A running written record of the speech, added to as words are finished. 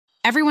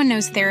Everyone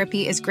knows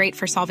therapy is great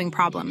for solving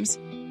problems,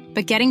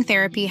 but getting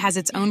therapy has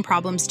its own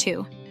problems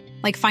too,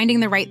 like finding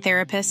the right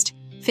therapist,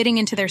 fitting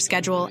into their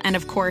schedule, and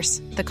of course,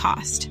 the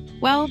cost.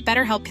 Well,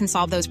 BetterHelp can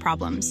solve those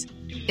problems.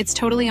 It's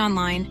totally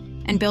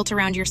online and built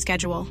around your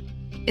schedule.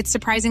 It's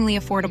surprisingly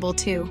affordable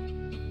too.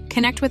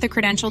 Connect with a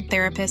credentialed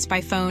therapist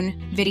by phone,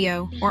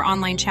 video, or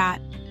online chat,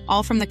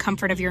 all from the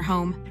comfort of your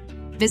home.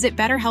 Visit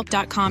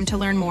BetterHelp.com to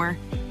learn more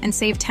and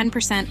save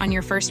 10% on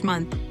your first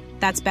month.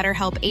 That's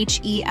BetterHelp,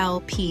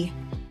 H-E-L-P.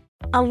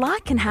 A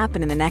lot can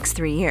happen in the next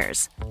 3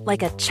 years.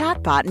 Like a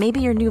chatbot may be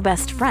your new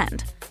best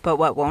friend. But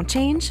what won't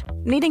change?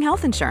 Needing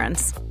health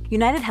insurance.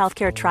 United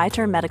Healthcare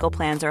Tri-Term Medical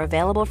Plans are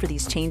available for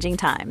these changing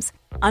times.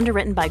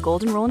 Underwritten by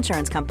Golden Rule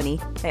Insurance Company,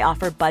 they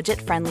offer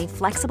budget-friendly,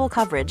 flexible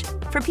coverage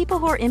for people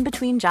who are in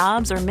between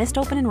jobs or missed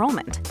open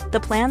enrollment. The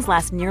plans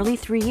last nearly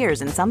 3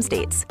 years in some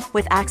states,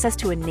 with access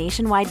to a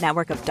nationwide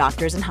network of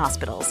doctors and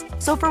hospitals.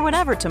 So for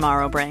whatever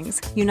tomorrow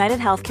brings, United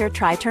Healthcare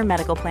Tri-Term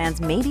Medical Plans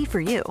may be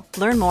for you.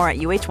 Learn more at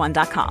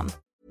uh1.com.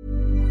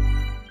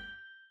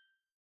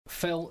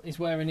 Phil is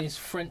wearing his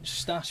French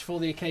stash for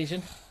the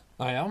occasion.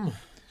 I am.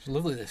 It's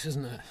lovely, this,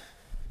 isn't it?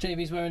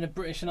 JB's wearing a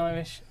British and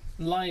Irish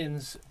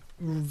Lions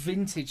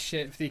vintage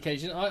shirt for the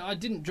occasion. I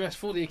didn't dress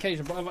for the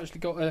occasion, but I've actually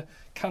got a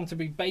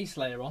Canterbury base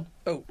layer on.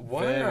 Oh,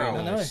 wow.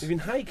 Very nice. Have you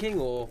been hiking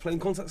or playing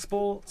contact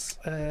sports?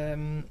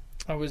 I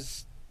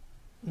was...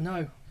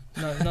 No,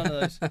 none of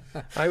those.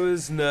 I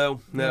was... No.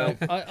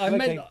 I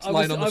meant...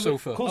 Lying on the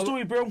sofa. Cool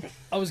story, bro.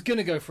 I was going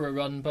to go for a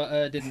run,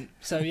 but didn't.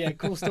 So, yeah,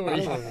 cool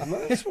story.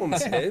 Oh, nice one,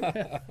 Tim.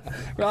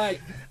 Right,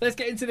 let's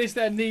get into this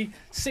then. The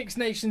Six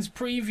Nations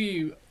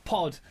preview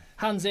pod.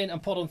 Hands in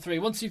and pod on 3.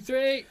 1, 2,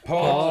 3.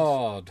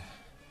 Pod.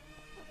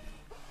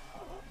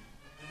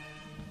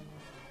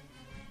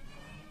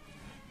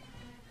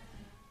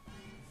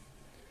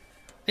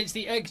 It's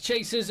the Egg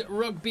Chasers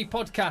Rugby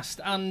Podcast,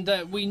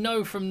 and we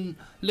know from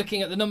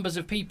looking at the numbers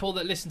of people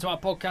that listen to our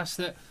podcast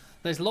that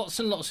there's lots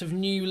and lots of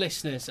new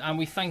listeners, and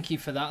we thank you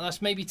for that.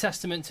 That's maybe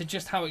testament to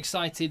just how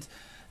excited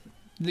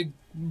the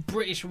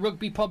British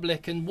rugby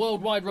public and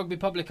worldwide rugby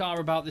public are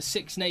about the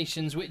Six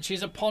Nations, which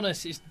is upon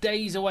us. It's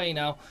days away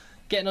now,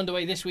 getting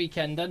underway this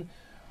weekend. And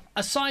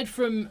aside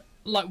from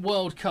like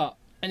World Cup,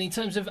 and in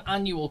terms of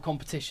annual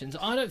competitions,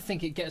 I don't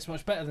think it gets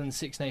much better than the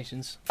Six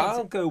Nations.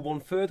 I'll go one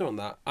further on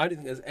that. I don't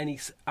think there's any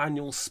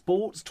annual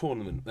sports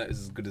tournament that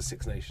is as good as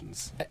Six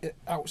Nations.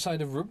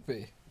 Outside of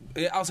rugby?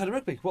 Outside of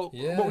rugby? Well,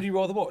 Yeah. What would you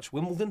rather watch?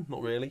 Wimbledon?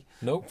 Not really.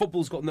 Nope.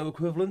 Football's got no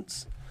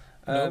equivalents.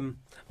 Nope.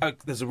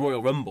 There's a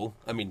Royal Rumble.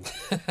 I mean,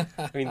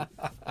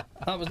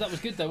 That was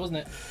good though, wasn't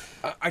it?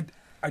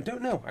 I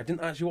don't know. I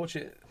didn't actually watch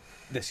it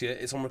this year.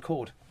 It's on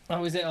record.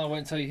 Oh, is it? I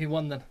won't tell you who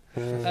won then.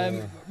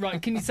 Right,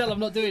 can you tell I'm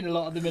not doing a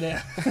lot at the minute?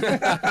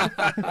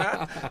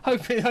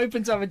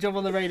 hoping to have a job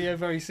on the radio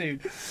very soon.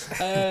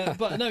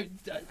 But no,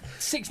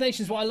 Six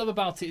Nations, what I love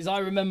about it is I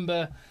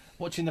remember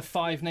watching the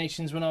Five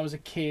Nations when I was a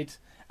kid,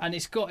 and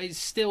it's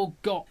still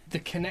got the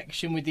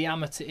connection with the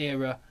amateur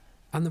era.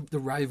 And the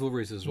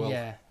rivalries as well.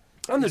 Yeah.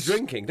 And the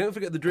drinking. Don't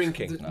forget the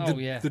drinking.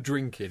 The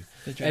drinking.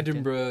 The drinking.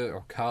 Edinburgh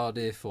or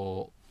Cardiff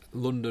or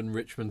London,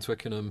 Richmond,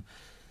 Twickenham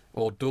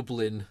or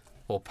Dublin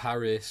or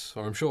Paris,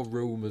 or I'm sure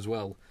Rome as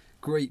well.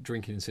 Great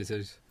drinking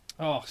cities.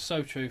 Oh,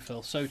 so true,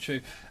 Phil, so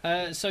true.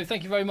 So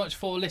thank you very much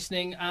for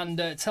listening, and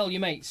tell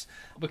your mates,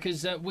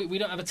 because we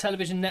don't have a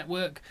television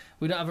network,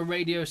 we don't have a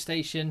radio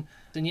station,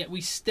 and yet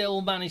we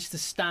still manage to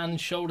stand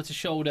shoulder to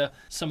shoulder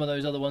some of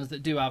those other ones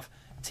that do have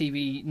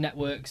TV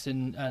networks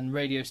and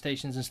radio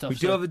stations and stuff. We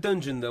do have a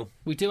dungeon, though.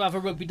 We do have a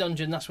rugby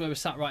dungeon, that's where we're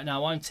sat right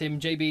now. I'm Tim,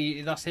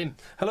 JB, that's him.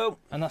 Hello.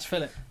 And that's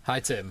Philip. Hi,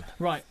 Tim.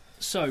 Right.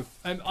 So,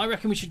 I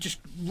reckon we should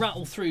just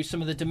rattle through some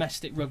of the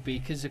domestic rugby,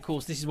 because, of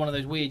course, this is one of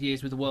those weird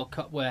years with the World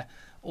Cup where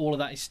all of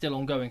that is still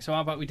ongoing. So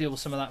how about we deal with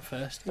some of that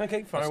first?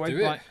 Okay, fire away. do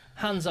it. Right,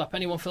 hands up.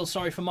 Anyone feel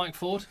sorry for Mike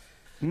Ford?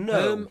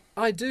 No.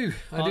 I do.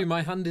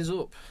 My hand is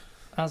up.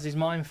 As is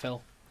mine,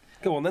 Phil.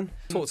 Go on, then.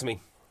 Talk to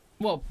me.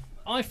 Well,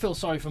 I feel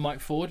sorry for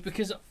Mike Ford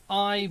because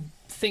I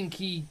think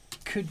he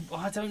could...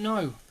 I don't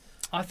know.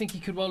 I think he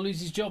could well lose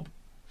his job.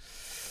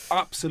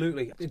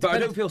 Absolutely. But I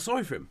don't feel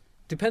sorry for him.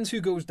 Depends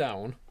who goes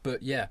down,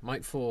 but yeah,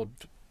 Mike Ford,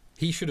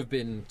 he should have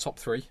been top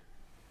 3.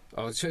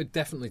 Oh,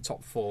 definitely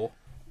top 4.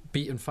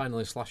 Beaten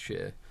finalist last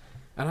year.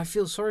 And I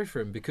feel sorry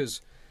for him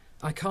because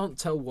I can't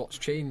tell what's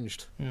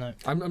changed. No.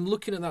 I'm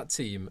looking at that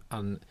team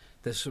and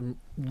there's some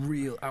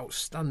real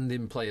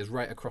outstanding players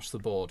right across the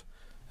board.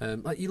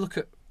 Like you look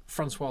at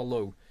Francois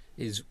Lowe,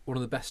 is one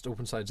of the best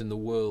open sides in the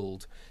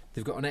world.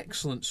 They've got an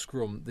excellent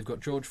scrum. They've got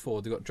George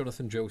Ford. They've got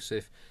Jonathan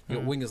Joseph. You've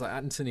got wingers like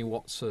Anthony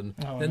Watson.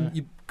 Then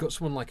you've got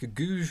someone like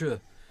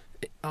Aguja,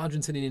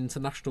 Argentinian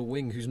international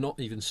wing, who's not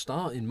even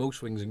starting.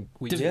 Most wings and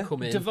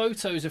come in.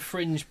 Devoto's a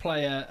fringe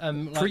player.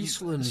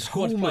 Priestland,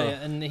 squad Homer. player.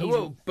 And he's...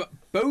 Well,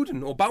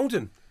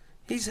 Bowden.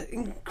 He's an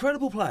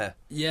incredible player.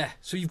 Yeah,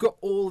 so you've got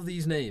all of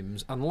these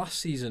names, and last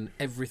season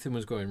everything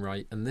was going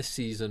right, and this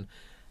season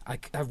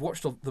I've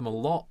watched them a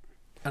lot,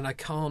 and I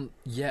can't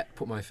yet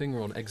put my finger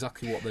on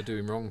exactly what they're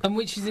doing wrong. And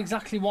which is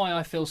exactly why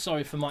I feel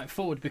sorry for Mike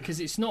Ford, because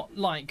it's not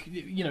like,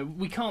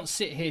 we can't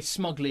sit here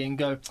smugly and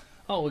go,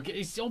 oh,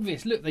 it's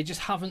obvious. Look, they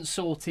just haven't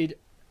sorted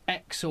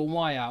X or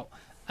Y out,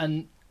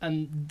 and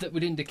that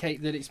would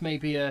indicate that it's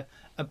maybe a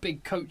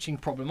big coaching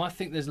problem. I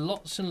think there's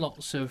lots and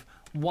lots of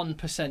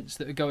 1%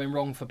 that are going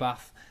wrong for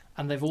Bath,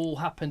 and they've all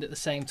happened at the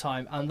same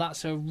time, and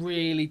that's a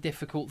really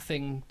difficult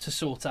thing to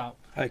sort out.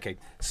 Okay,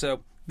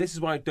 so this is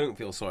why I don't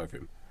feel sorry for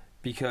him,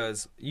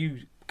 because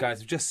you guys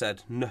have just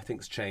said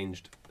nothing's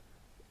changed,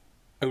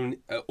 only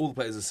all the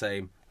players are the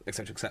same,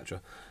 etc.,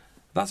 etc.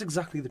 That's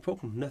exactly the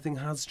problem. Nothing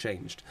has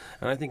changed.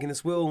 And I think in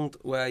this world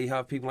where you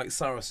have people like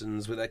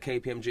Saracens with their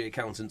KPMG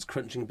accountants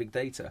crunching big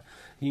data,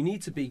 you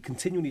need to be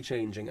continually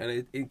changing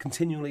and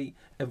continually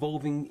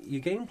evolving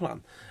your game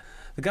plan.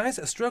 The guys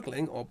that are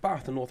struggling are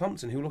Bath and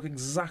Northampton, who look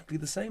exactly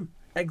the same.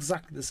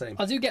 Exactly the same.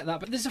 I do get that,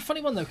 but there's a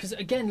funny one though, because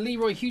again,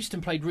 Leroy Houston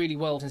played really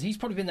well, and he's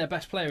probably been their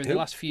best player in the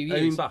last few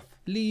years. Bath.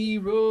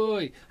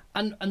 Leroy,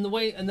 and the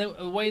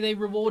way they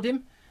reward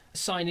him,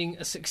 signing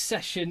a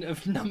succession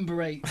of number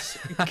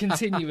 8s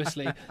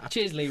continuously.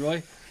 Cheers,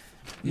 Leroy.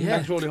 Yeah,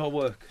 thanks for all your hard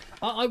work.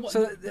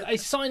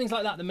 It's signings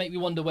like that make me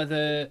wonder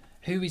whether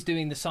who is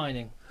doing the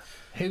signing,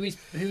 who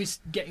is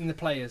getting the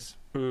players.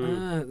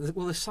 Well,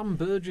 the Sam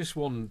Burgess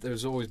one,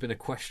 there's always been a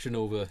question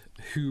over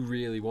who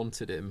really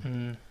wanted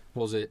him.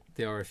 Was it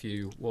the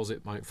RFU? Was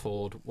it Mike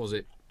Ford? Was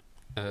it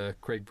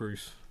Craig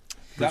Bruce?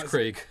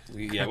 Craig.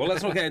 Yeah, well,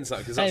 let's not get into that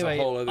because that's anyway,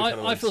 a whole other kind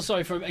of I feel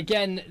sorry for him.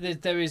 Again,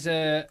 there is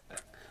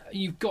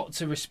you've got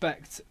to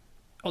respect,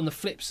 on the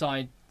flip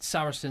side,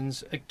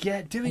 Saracens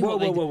again doing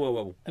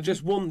Whoa.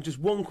 Just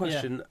one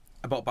question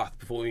about Bath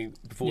before we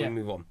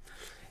move on.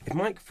 If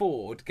Mike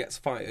Ford gets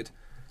fired,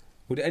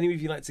 would any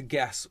of you like to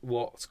guess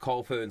what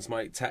Carl Ferns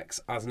might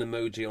text as an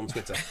emoji on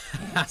Twitter?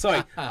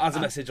 Sorry, as a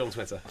message on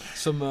Twitter.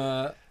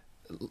 Some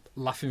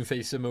laughing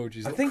face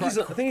emojis. I think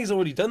he's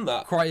already done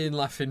that. Crying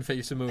laughing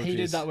face emojis. He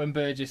did that when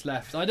Burgess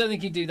left. I don't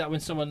think he'd do that when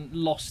someone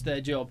lost their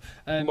job.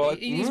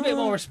 He's a bit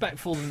more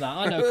respectful than that.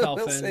 I know Carl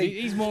Ferns.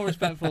 He's more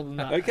respectful than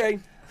that. Okay.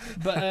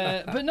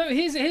 But no.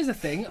 Here's the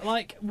thing.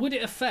 Like, would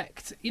it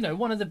affect?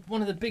 One of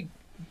the big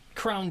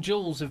crown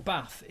jewels of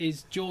Bath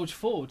is George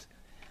Ford.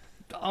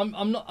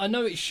 I'm not. I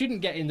know it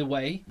shouldn't get in the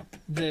way.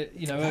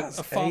 A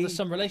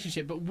father-son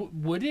relationship, but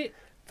would it?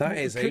 That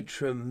is a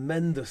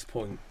tremendous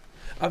point.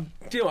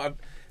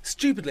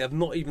 Stupidly, I've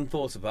not even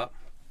thought of that.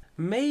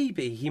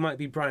 Maybe he might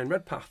be Brian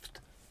Redpath,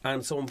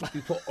 and someone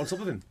be put on top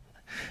of him.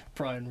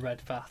 Brian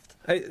Redpath.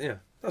 Yeah,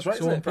 that's right.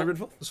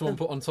 Someone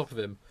put on top of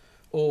him,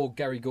 or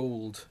Gary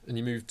Gold, and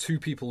you move 2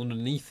 people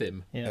underneath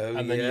him,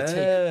 and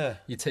then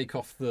you take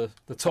off the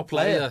top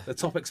layer, the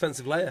top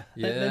expensive layer.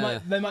 Yeah,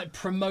 they might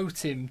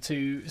promote him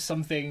to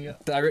something.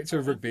 Director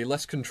of rugby,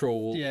 less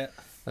control.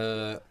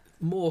 Yeah.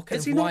 More kind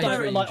is of he not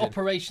like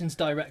operations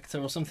director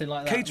or something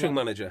like that? Catering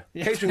manager.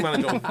 Yeah. Catering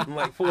manager on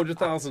like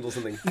 400,000 or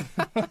something.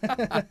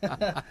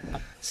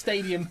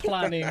 Stadium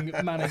planning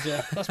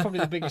manager. That's probably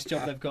the biggest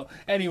job they've got.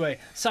 Anyway,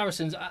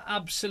 Saracens are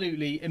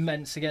absolutely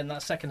immense again,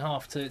 that second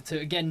half to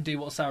again do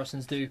what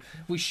Saracens do.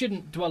 We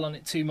shouldn't dwell on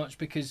it too much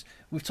because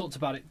we've talked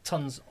about it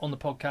tons on the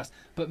podcast,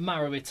 but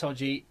Maro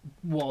Itoje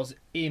was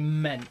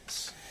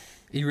immense.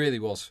 He really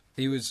was.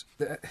 He was.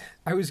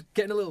 I was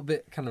getting a little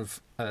bit kind of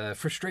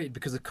frustrated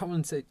because the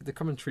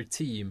commentary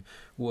team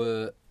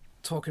were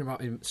talking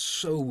about him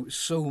so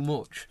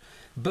much,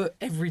 but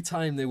every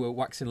time they were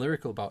waxing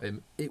lyrical about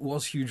him, it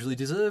was hugely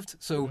deserved.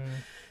 So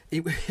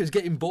it was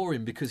getting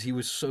boring because he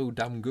was so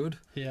damn good.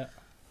 Yeah.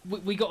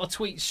 We got a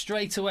tweet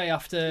straight away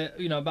after,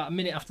 about a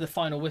minute after the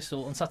final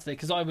whistle on Saturday,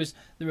 because I was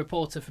the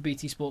reporter for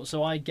BT Sport,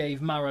 so I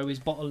gave Maro his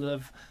bottle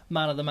of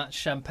man of the match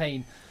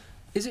champagne.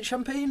 Is it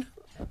champagne?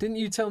 Didn't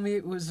you tell me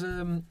it was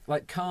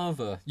like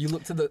Carver? You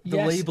looked at the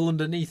Yes. label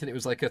underneath, and it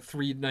was like a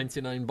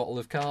 $3.99 bottle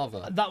of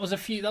Carver. That was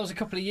a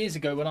couple of years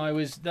ago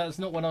that's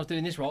not when I was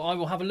doing this role. I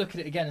will have a look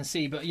at it again and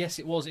see. But yes,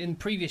 it was in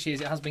previous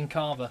years. It has been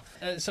Carver.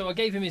 So I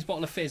gave him his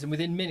bottle of fizz, and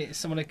within minutes,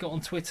 someone had got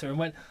on Twitter and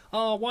went,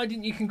 "Oh, why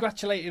didn't you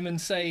congratulate him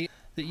and say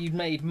that you'd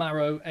made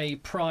Maro a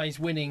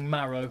prize-winning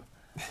Maro?"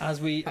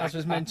 As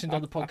was mentioned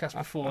on the podcast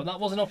before. And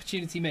that was an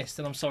opportunity missed,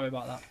 and I'm sorry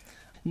about that.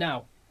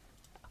 Now,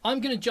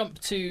 I'm going to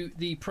jump to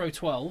the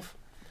Pro12.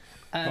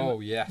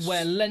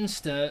 Where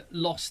Leinster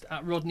lost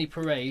at Rodney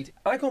Parade.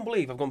 I can't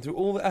believe I've gone through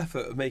all the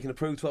effort of making a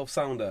Pro12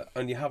 sounder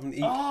and you haven't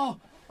eaten. Oh,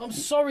 I'm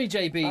sorry,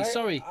 JB.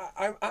 Sorry.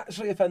 I'm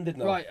actually offended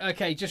now. Right,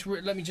 okay,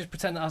 let me just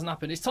pretend that hasn't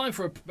happened. It's time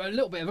for a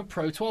little bit of a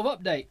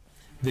Pro12 update.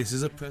 This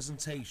is a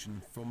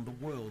presentation from the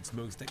world's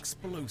most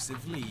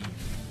explosive league.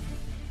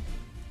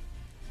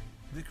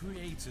 The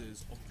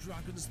creators of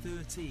Dragons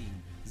 13,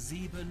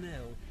 Zebra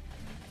Nil,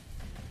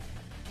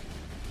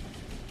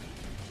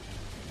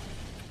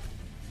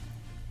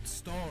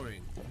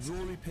 starring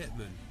Rory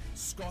Pittman,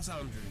 Scott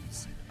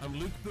Andrews, and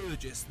Luke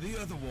Burgess, the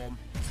other one.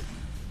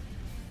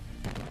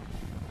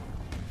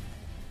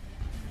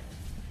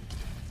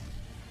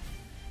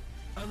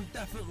 And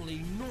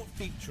definitely not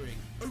featuring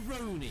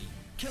Aroni,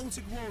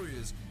 Celtic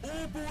Warriors,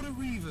 or Border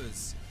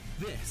Reavers.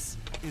 This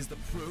is the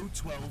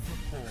Pro12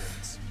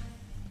 Report.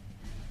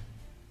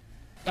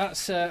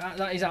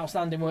 That is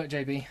outstanding work,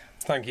 JB.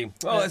 Thank you.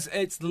 Well,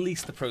 it's the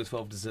least the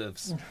Pro12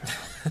 deserves.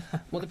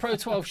 Well, the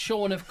Pro12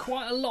 shorn of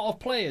quite a lot of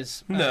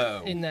players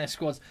in their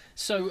squads.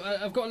 So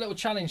I've got a little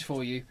challenge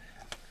for you.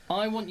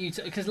 I want you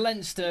to, because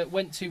Leinster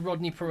went to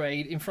Rodney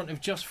Parade in front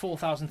of just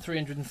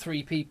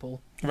 4,303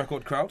 people.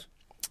 Record crowd.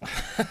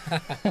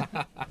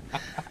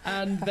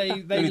 And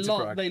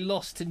they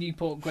lost to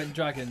Newport Gwent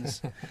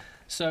Dragons.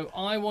 So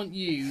I want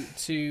you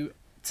to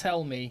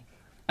tell me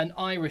an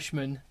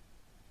Irishman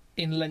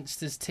in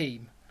Leinster's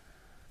team.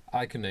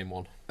 I can name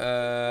one.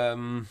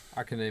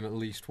 I can name at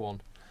least one.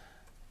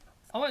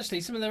 Oh,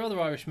 actually, some of their other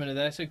Irishmen are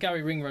there. So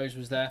Gary Ringrose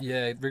was there.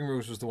 Yeah,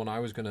 Ringrose was the one I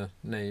was going to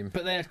name.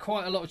 But they had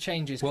quite a lot of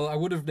changes. Well, I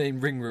would have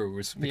named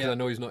Ringrose because I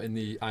know he's not in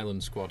the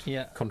Ireland squad,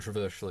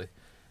 controversially.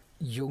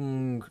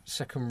 Young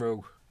second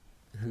row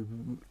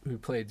who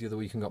played the other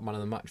week and got man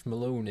of the match,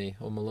 Malone?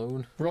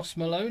 Ross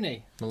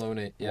Maloney.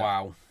 Maloney, yeah.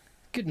 Wow.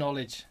 Good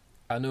knowledge.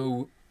 I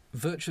know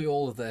virtually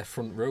all of their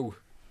front row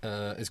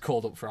is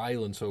called up for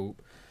Ireland, so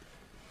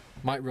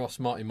Mike Ross,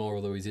 Marty Moore,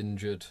 although he's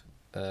injured,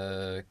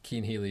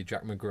 Keane Healy,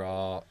 Jack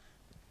McGrath,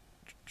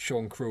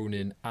 Sean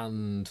Cronin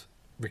and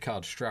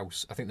Ricard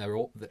Strauss. I think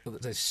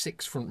there's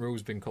 6 front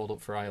rows been called up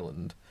for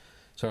Ireland,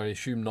 so I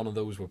assume none of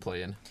those were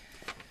playing.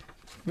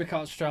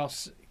 Ricard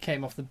Strauss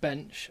came off the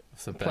bench,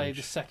 played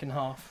the second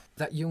half.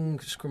 That young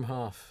scrum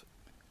half,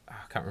 I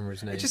can't remember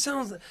his name. It just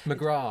sounds like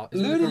McGrath.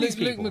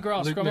 Luke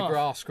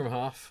McGrath, scrum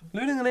half.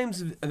 Learning the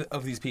names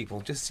of these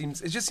people just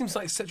seems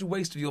like such a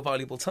waste of your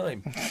valuable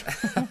time.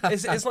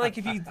 it's like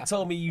if you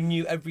told me you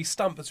knew every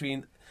stamp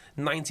between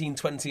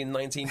 1920 and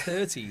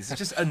 1930s. It's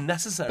just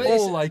unnecessary.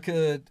 Or like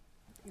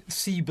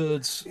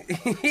seabirds,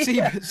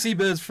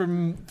 seabirds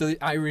from the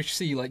Irish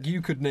Sea, like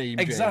you could name.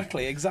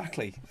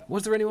 Exactly.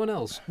 Was there anyone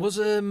else? Was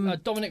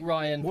Dominic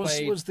Ryan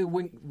was the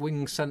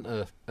wing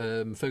centre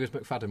Fergus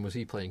McFadden? Was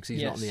he playing? Because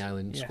he's not in the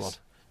Ireland squad,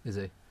 is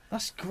he?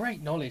 That's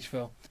great knowledge,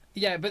 Phil.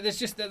 Yeah, but there's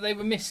just that they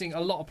were missing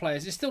a lot of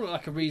players. It still looked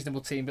like a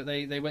reasonable team, but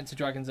they went to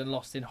Dragons and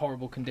lost in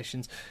horrible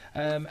conditions.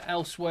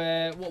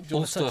 Elsewhere, what do you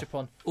want to touch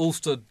upon?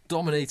 Ulster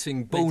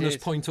dominating bonus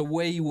point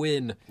away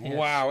win. Yes.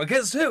 Wow,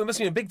 against who? It must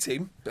be a big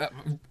team.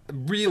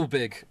 Real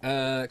big.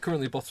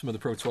 Currently bottom of the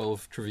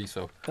Pro12,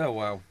 Treviso. Oh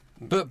wow!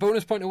 But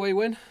bonus point away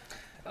win.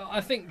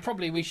 I think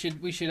probably we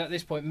should at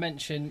this point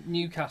mention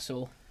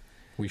Newcastle.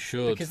 We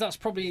should, because that's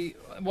probably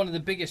one of the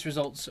biggest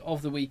results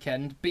of the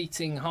weekend,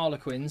 beating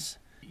Harlequins.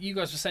 You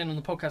guys were saying on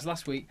the podcast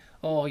last week,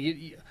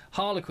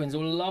 Harlequins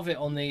will love it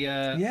on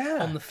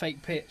the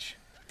fake pitch.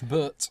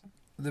 But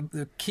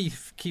the key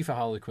for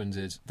Harlequins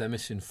is they're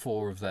missing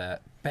 4 of their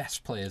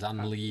best players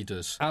and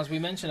leaders. As we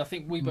mentioned, I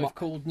think we both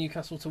called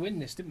Newcastle to win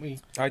this, didn't we?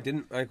 I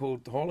didn't. I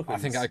called Harlequins.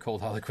 I think I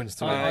called Harlequins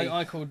to win.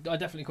 I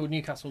definitely called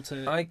Newcastle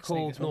to. I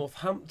called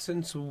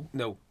Northampton to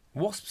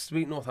Wasps to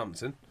beat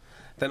Northampton.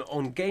 Then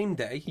on game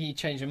day, you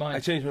changed your mind. I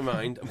changed my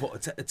mind and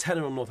put a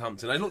tenner on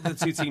Northampton. I looked at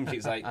the 2 team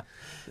sheets like,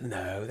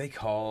 no, they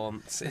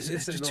can't. It's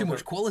just too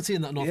much quality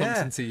in that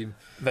Northampton team.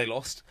 They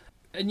lost.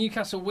 A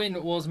Newcastle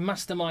win was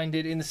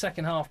masterminded in the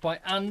second half by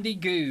Andy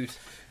Good,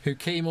 who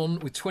came on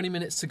with 20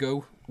 minutes to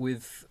go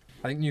with,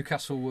 I think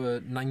Newcastle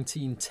were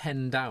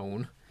 19-10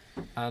 down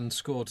and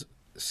scored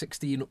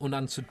 16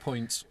 unanswered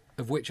points,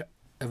 of which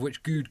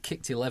Good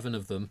kicked 11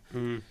 of them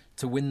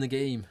to win the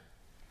game.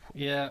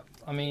 Yeah,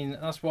 I mean,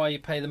 that's why you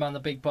pay the man the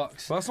big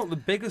bucks. Well, that's not the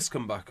biggest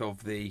comeback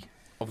of the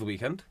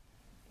weekend.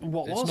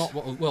 What was? It's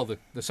not what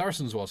the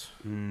Saracens was.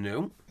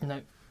 No.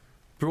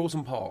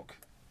 Broughton Park.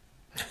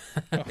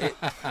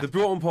 The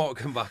Broughton Park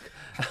comeback.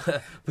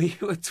 We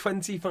were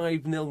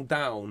 25-0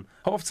 down.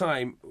 Half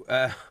time,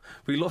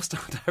 we lost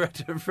our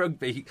director of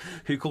rugby,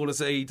 who called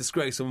us a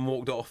disgrace and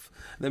walked off.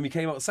 Then we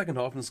came out the second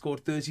half and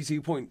scored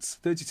 32 points,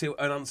 32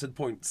 unanswered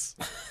points.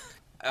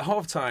 At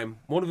half time,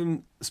 one of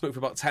them spoke for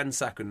about 10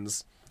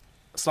 seconds,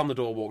 slammed the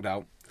door, walked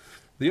out.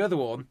 The other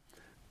one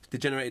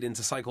degenerated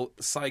into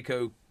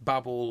psycho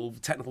babble,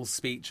 technical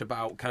speech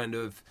about kind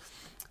of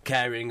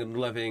caring and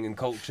loving and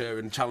culture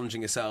and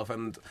challenging yourself.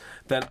 And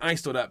then I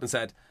stood up and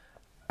said,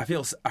 I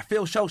feel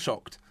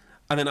shell-shocked.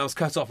 And then I was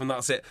cut off and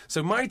that's it.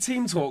 So my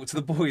team talk to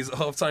the boys at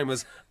half-time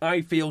was,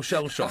 I feel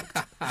shell-shocked.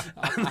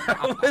 And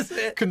that was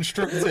it.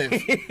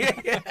 Constructive.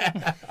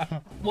 Yeah.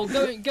 Well,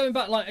 going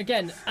back, like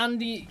again,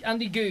 Andy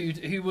Good,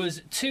 who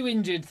was so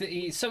injured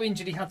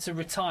he had to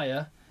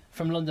retire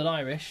from London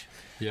Irish,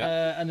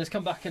 and has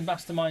come back and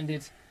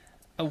masterminded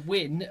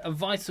a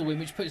vital win,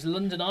 which puts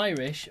London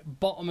Irish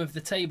bottom of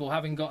the table,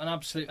 having got an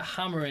absolute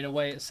hammering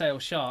away at Sale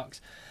Sharks.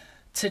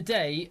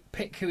 Today,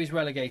 pick who is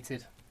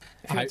relegated.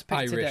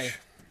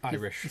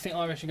 Irish. You think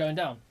Irish are going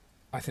down?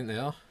 I think they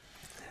are.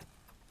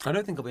 I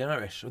don't think it'll be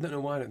Irish. I don't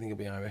know why I don't think it'll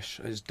be Irish.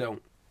 I just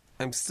don't.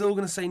 I'm still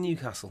going to say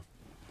Newcastle.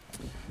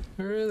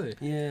 Really?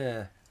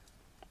 Yeah.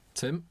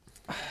 Tim?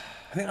 I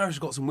think Irish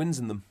have got some wins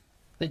in them.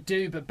 They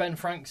do, but Ben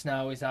Franks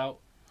now is out.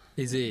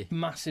 Is he?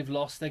 Massive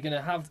loss. They're going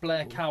to have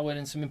Blair Cowan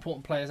and some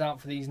important players out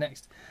for these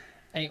next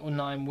 8 or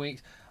 9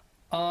 weeks.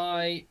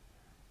 I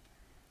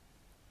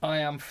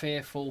am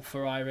fearful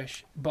for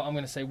Irish, but I'm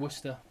going to say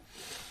Worcester.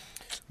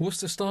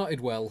 Worcester started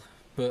well,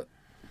 but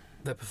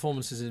Their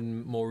performances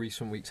in more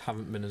recent weeks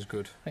haven't been as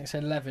good. I think it's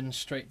 11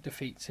 straight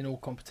defeats in all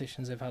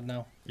competitions they've had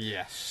now.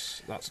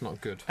 Yes, that's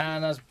not good.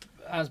 And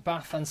as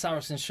Bath and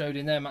Saracens showed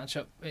in their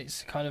matchup,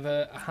 it's kind of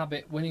a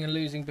habit. Winning and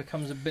losing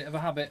becomes a bit of a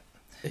habit.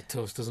 It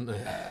does, doesn't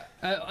it?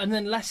 And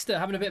then Leicester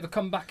having a bit of a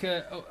comeback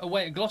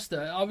away at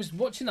Gloucester. I was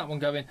watching that one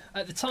going.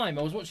 At the time,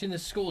 I was watching the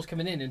scores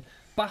coming in, and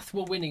Bath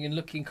were winning and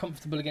looking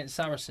comfortable against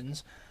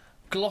Saracens.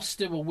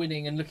 Gloucester were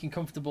winning and looking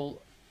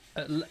comfortable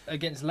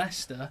against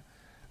Leicester.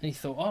 And he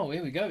thought, oh,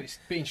 here we go, it's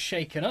being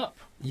shaken up.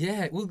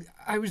 Yeah, well,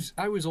 I was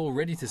all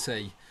ready to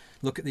say,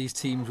 look at these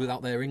teams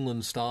without their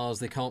England stars,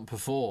 they can't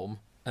perform.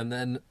 And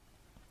then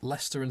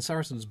Leicester and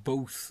Saracens,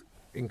 both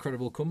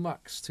incredible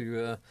comebacks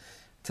to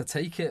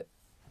take it.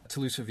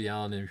 Toulouse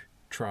Vianu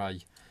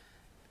try.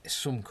 It's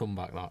some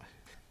comeback, that.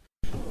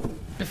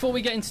 Before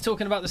we get into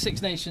talking about the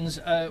Six Nations,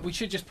 we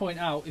should just point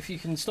out, if you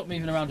can stop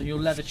moving around in your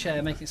leather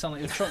chair, make it sound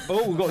like you're trying.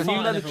 Oh, we've got new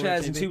leather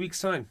chairs in 2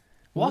 weeks' time.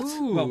 What?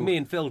 Ooh. Well, me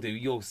and Phil do.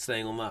 You're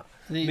staying on that.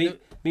 Me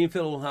and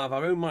Phil will have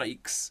our own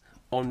mics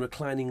on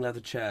reclining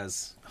leather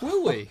chairs.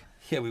 Will we?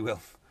 Yeah, we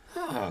will.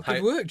 Oh,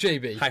 good work,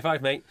 JB. High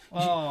five, mate.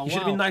 Oh, you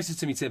should have been nicer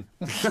to me, Tim.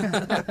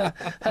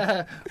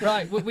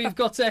 Right, we've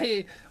got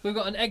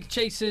an Egg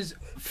Chasers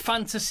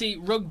Fantasy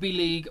Rugby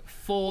League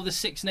for the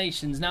Six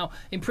Nations. Now,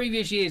 in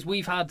previous years,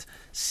 we've had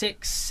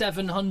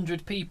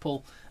 600-700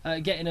 people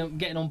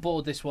getting on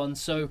board this one.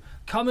 So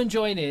come and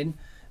join in.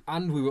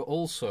 And we were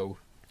also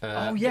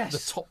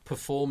the top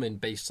performing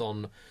based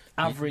on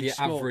average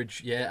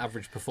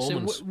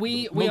performance. So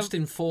we most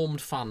informed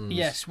fans.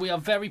 Yes, we are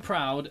very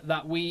proud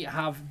that we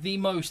have the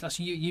most. That's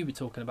you were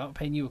talking about.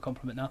 Paying you a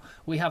compliment now.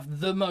 We have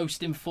the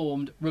most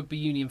informed rugby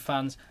union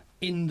fans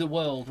in the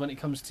world when it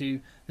comes to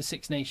the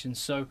Six Nations.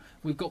 So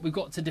we've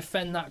got to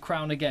defend that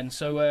crown again.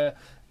 So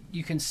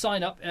you can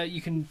sign up.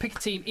 You can pick a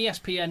team,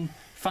 ESPN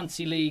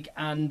Fantasy League,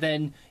 and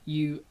then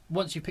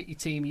once you pick your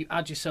team, you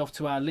add yourself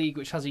to our league,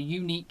 which has a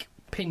unique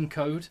PIN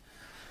code.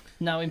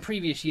 Now, in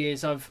previous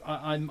years,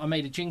 I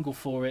made a jingle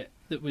for it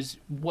that was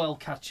well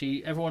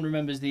catchy. Everyone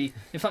remembers in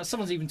fact,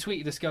 someone's even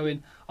tweeted us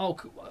going,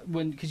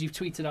 because you've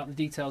tweeted out the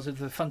details of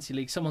the Fantasy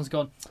League, someone's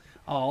gone,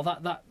 oh,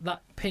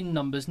 that PIN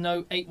number's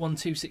no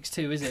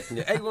 81262, is it?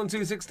 Yeah,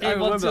 81262.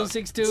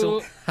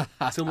 81262.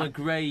 Till my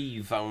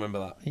grave, I remember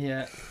that.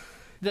 Yeah.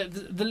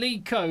 The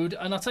league code,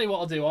 and I'll tell you what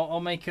I'll do. I'll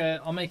make a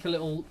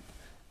little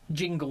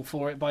jingle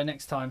for it by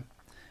next time.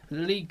 The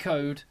league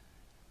code.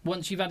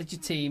 Once you've added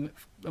your team,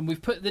 and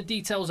we've put the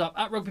details up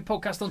at Rugby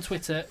Podcast on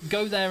Twitter,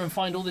 go there and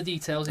find all the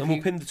details. And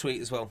we'll pin the tweet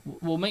as well.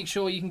 We'll make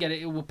sure you can get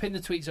it. We'll pin the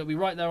tweet, so it'll be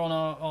right there on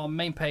our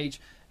main page.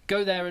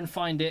 Go there and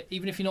find it,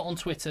 even if you're not on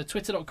Twitter,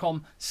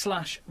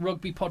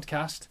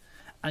 twitter.com/rugbypodcast,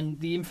 and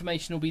the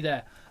information will be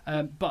there.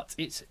 But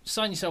it's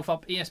sign yourself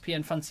up,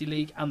 ESPN Fantasy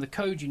League, and the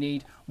code you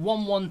need,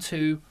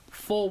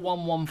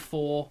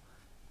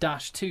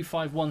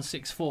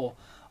 112-4114-25164.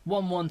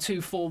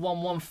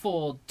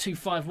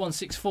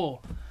 112-4114-25164.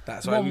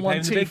 That's right.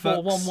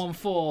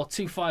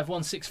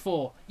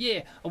 112-4114-25164.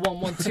 Yeah, a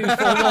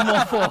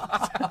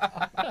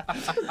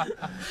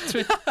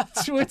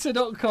 112-4114.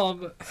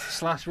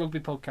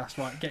 Twitter.com/rugbypodcast.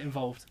 Right, get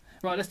involved.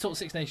 Right, let's talk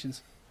Six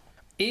Nations.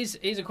 Here's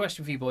a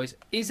question for you boys.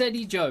 Is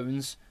Eddie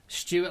Jones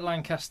Stuart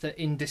Lancaster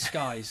in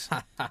disguise?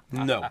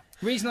 No.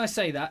 Reason I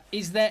say that,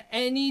 is there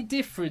any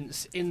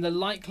difference in the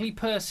likely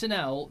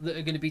personnel that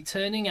are going to be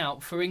turning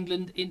out for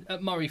England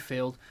at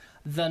Murrayfield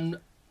than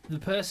the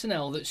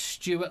personnel that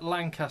Stuart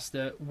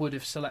Lancaster would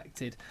have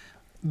selected?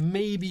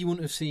 Maybe you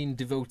wouldn't have seen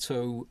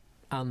Devoto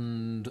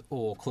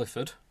or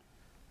Clifford,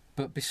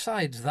 but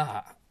besides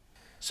that...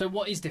 So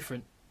what is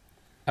different?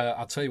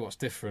 I'll tell you what's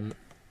different.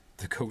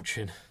 The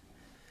coaching.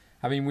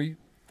 I mean,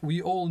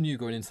 we all knew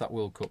going into that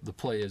World Cup, the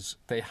players,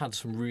 they had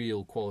some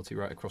real quality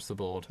right across the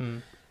board.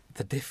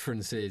 The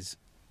difference is,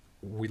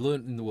 we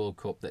learnt in the World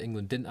Cup that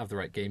England didn't have the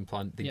right game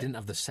plan. They didn't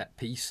have the set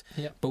piece.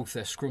 Both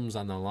their scrums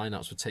and their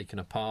lineouts were taken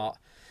apart,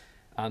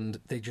 and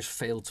they just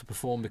failed to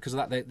perform because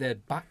of that. Their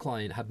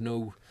backline had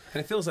no...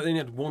 And it feels like they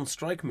only had one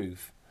strike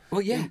move.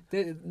 Well, yeah,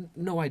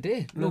 no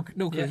idea. No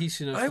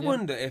cohesiveness. I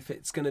wonder if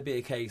it's going to be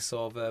a case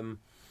of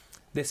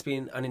this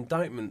being an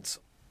indictment,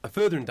 a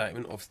further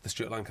indictment of the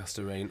Stuart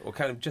Lancaster reign, or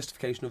kind of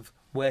justification of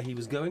where he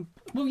was going.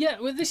 Well,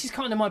 this is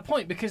kind of my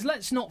point, because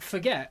let's not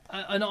forget,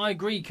 and I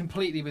agree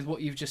completely with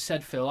what you've just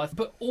said, Phil,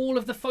 but all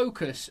of the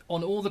focus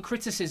on all the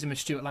criticism of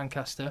Stuart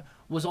Lancaster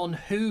was on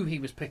who he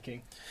was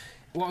picking.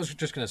 What I was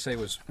just going to say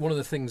was, one of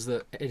the things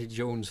that Eddie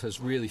Jones has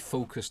really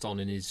focused on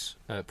in his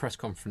press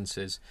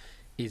conferences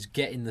is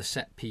getting the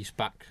set piece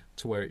back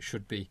to where it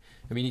should be.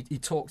 I mean, he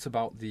talked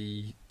about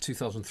the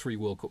 2003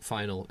 World Cup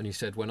final, and he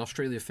said when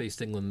Australia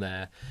faced England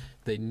there,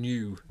 they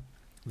knew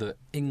that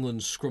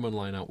England's scrum and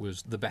line-out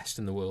was the best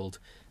in the world,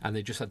 and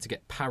they just had to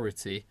get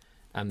parity,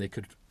 and they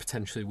could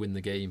potentially win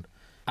the game.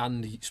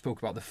 And he spoke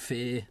about the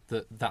fear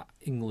that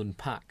England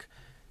pack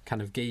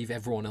kind of gave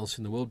everyone else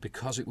in the world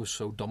because it was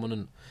so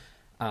dominant.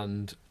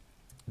 And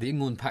the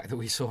England pack that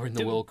we saw in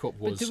the World Cup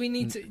was... But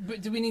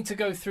do we need to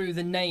go through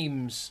the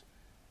names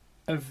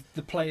of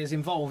the players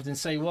involved and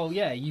say, well,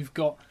 yeah, you've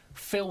got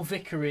Phil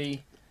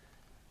Vickery,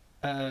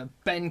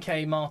 Ben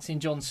Kay, Martin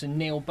Johnson,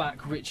 Neil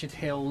Back, Richard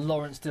Hill,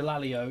 Lawrence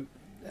Delalio.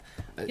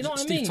 You know what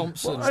Steve I mean?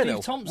 Thompson. Well, I know.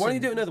 Steve Thompson. Why don't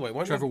you do it another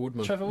way? Trevor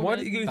Woodman. Why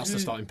don't you go That's through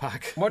the starting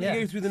pack. Why don't Yeah.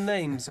 you go through the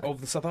names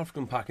of the South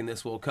African pack in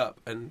this World Cup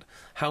and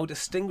how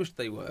distinguished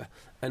they were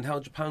and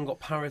how Japan got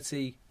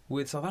parity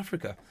with South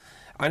Africa?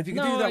 And if you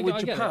could do that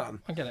with Japan,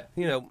 I get it.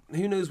 you know,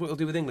 who knows what it'll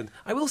do with England?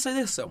 I will say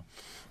this though.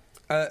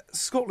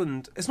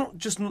 Scotland, it's not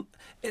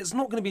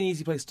going to be an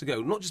easy place to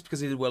go. Not just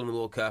because they did well in the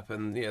World Cup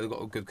and they've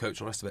got a good coach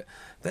and the rest of it.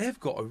 They have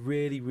got a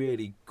really,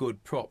 really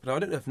good prop. Now I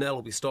don't know if Nell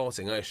will be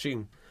starting. I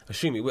assume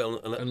he will,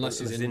 Unless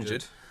he's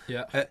injured.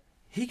 Yeah.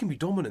 He can be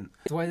dominant.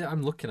 The way that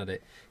I'm looking at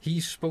it,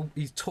 he's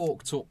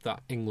talked up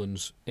that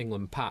England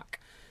pack,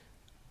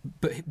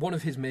 but one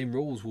of his main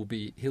roles will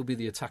be he'll be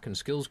the attack and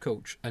skills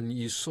coach, and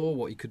you saw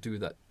what he could do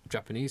with that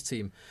Japanese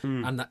team,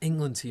 and that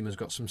England team has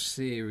got some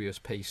serious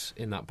pace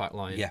in that back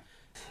line. Yeah.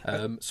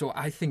 So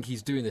I think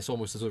he's doing this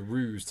almost as a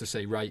ruse to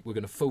say, right, we're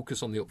going to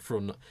focus on the up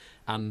front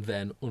and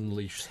then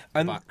unleash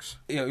the backs.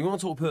 You know, you want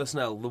to talk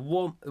personnel.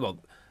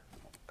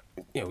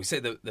 We say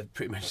they're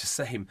pretty much the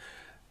same.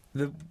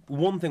 The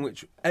one thing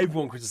which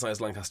everyone criticised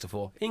Lancaster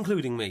for,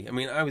 including me, I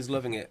mean, I was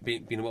loving it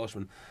being a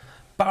Welshman,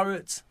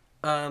 Barrett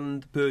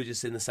and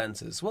Burgess in the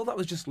centres. Well, that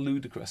was just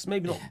ludicrous.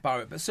 Maybe not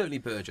Barrett, but certainly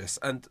Burgess,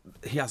 and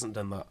he hasn't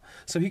done that.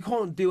 So he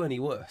can't do any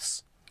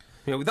worse.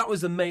 You know, that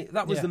was the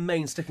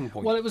main sticking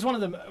point. Well, it was one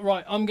of them.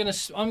 Right, I'm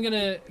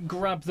gonna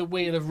grab the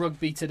wheel of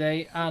rugby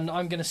today, and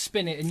I'm gonna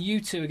spin it, and you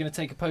two are gonna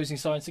take opposing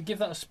sides. So give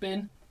that a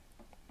spin.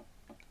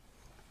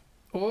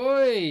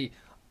 Oi!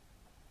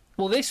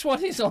 Well, this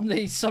one is on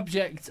the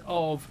subject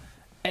of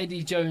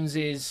Eddie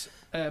Jones's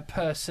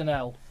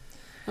personnel.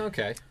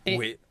 Okay.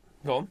 Wait,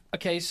 go on.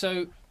 Okay,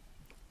 so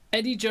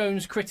Eddie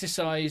Jones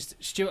criticised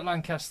Stuart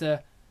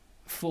Lancaster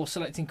for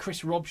selecting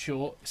Chris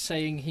Robshaw,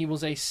 saying he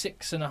was a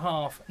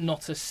 6.5,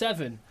 not a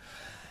 7.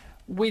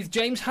 With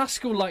James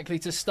Haskell likely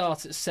to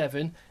start at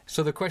 7.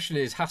 So the question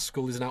is,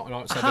 Haskell is an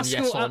out-and-out 7,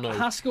 yes or no?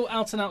 Haskell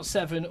out-and-out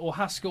 7, or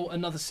Haskell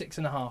another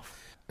 6.5?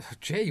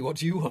 Jay, what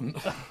do you want?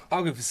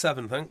 I'll go for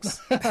 7, thanks.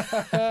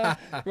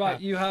 Right,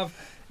 you have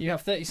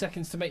 30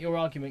 seconds to make your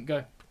argument.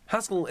 Go.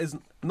 Haskell is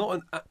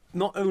not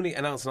only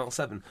an out-and-out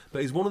 7,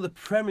 but he's one of the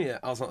premier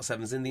out-and-out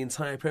 7s in the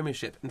entire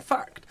Premiership. In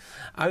fact,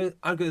 I'd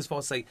go as far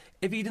as to say,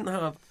 if he didn't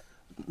have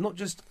not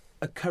just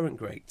a current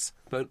great,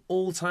 but an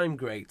all-time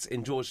great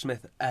in George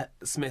Smith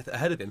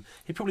ahead of him,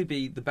 he'd probably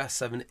be the best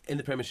 7 in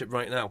the Premiership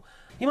right now.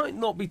 He might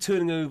not be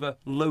turning over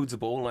loads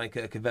of ball like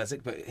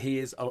Kovacic, but he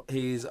is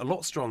a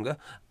lot stronger,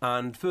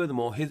 and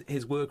furthermore,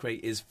 his work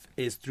rate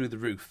is through the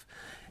roof.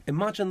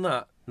 Imagine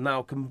that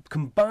now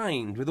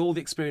combined with all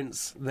the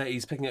experience that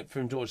he's picking up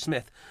from George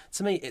Smith.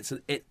 To me, it's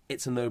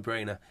a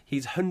no-brainer.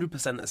 He's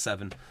 100% a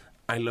 7.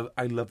 I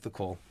love the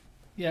call.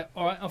 Yeah,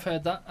 all right, I've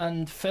heard that.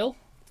 And Phil?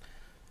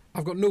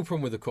 I've got no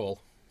problem with the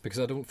call, because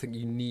I don't think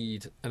you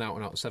need an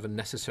out-and-out 7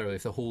 necessarily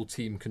if the whole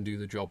team can do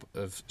the job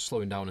of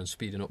slowing down and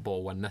speeding up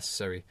ball when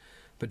necessary.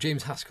 But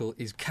James Haskell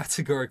is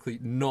categorically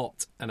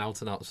not an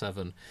out-and-out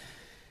 7.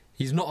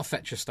 He's not a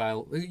fetcher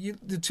style.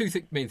 The two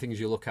main things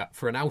you look at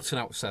for an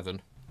out-and-out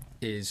 7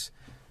 is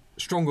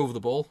strong over the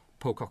ball,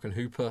 Pocock and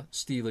Hooper,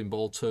 stealing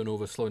ball,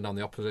 turnover, slowing down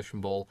the opposition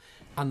ball,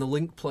 and the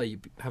link play,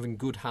 having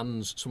good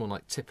hands, someone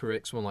like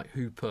Tipperick, someone like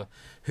Hooper,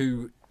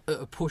 who at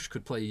a push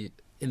could play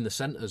in the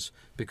centres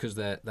because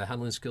their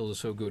handling skills are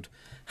so good.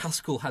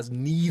 Haskell has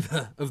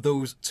neither of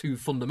those two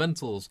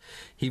fundamentals.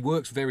 He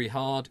works very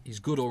hard, he's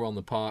good all around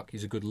the park,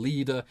 he's a good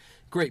leader,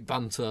 great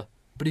banter,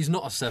 but he's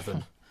not a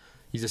 7.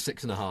 He's a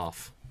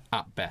 6.5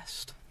 at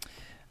best.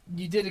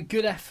 You did a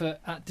good effort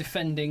at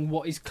defending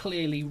what is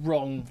clearly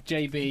wrong,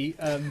 JB.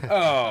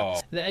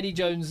 That Eddie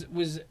Jones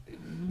was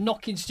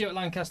knocking Stuart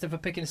Lancaster for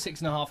picking a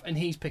 6.5, and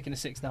he's picking a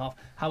 6.5.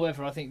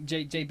 However, I think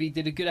JB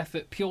did a good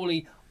effort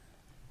purely.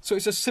 So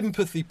it's a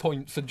sympathy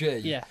point for Jay.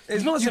 Yeah,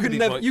 It's not a sympathy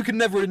point. You can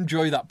never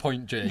enjoy that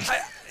point, Jay.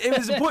 It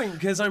was a point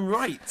because I'm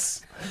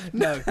right.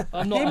 no,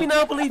 I'm not. Hear me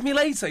now, believe me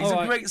later. He's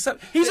All a right.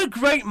 He's a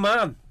great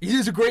man. He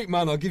is a great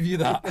man, I'll give you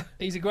that.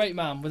 He's a great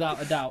man,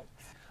 without a doubt.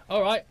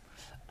 All right,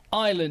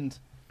 Ireland,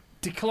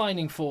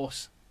 declining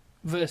force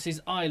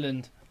versus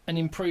Ireland, an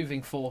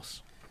improving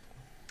force.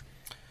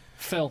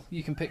 Phil,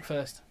 you can pick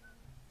first.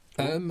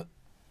 I'm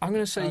going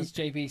to say, As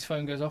JB's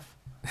phone goes off.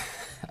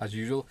 as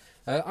usual,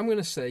 I'm going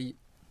to say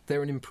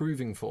they're an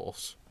improving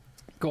force.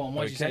 Go on,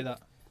 why did you say that?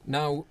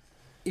 Now,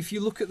 if you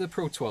look at the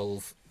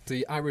Pro12,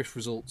 the Irish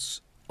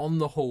results on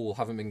the whole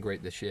haven't been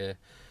great this year.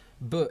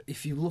 But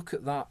if you look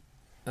at that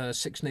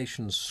Six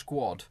Nations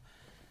squad,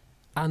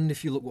 and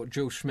if you look what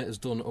Joe Schmidt has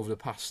done over the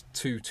past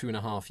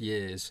 2.5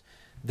 years,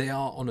 they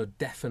are on a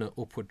definite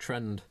upward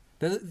trend.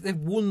 They've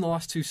won the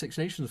last 2 Six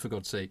Nations, for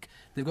God's sake.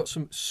 They've got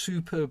some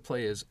superb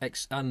players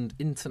and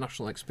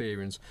international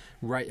experience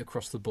right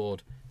across the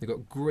board. They've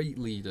got great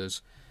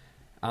leaders,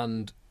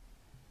 and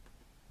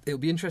it'll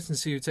be interesting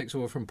to see who takes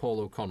over from Paul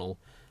O'Connell.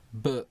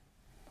 But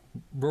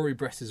Rory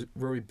Best is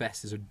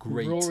a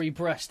great... Rory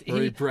Best.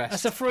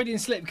 That's a Freudian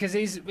slip because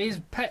his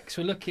pecs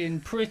were looking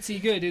pretty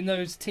good in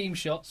those team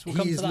shots. We'll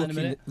come to that in a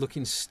minute.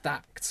 Looking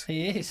stacked.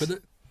 He is.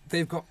 But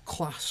they've got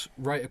class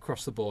right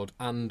across the board,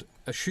 and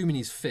assuming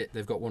he's fit,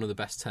 they've got one of the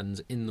best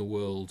 10s in the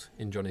world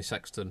in Johnny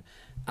Sexton,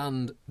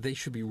 and they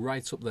should be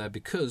right up there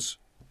because,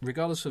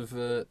 regardless of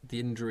the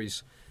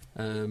injuries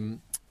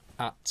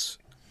at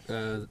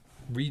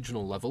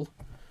regional level,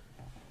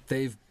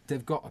 they've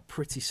got a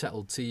pretty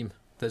settled team.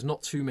 There's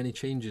not too many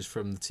changes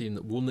from the team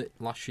that won it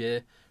last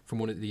year, from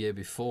won it the year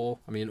before.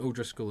 I mean,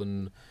 O'Driscoll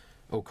and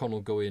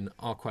O'Connell going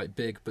are quite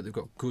big, but they've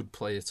got good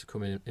players to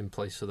come in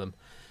place of them.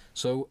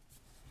 So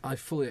I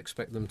fully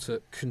expect them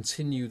to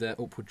continue their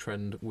upward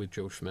trend with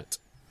Joe Schmidt.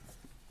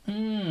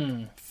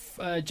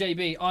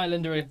 JB,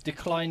 Ireland are a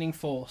declining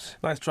force.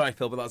 Nice try,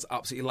 Phil, but that's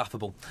absolutely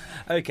laughable.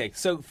 Okay,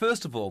 so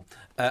first of all,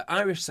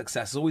 Irish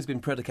success has always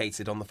been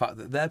predicated on the fact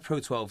that their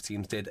Pro12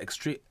 teams did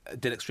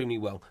extremely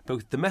well,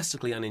 both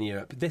domestically and in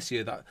Europe. This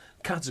year, that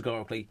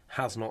categorically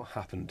has not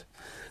happened.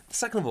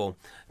 Second of all,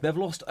 they've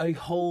lost a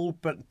whole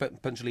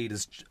bunch of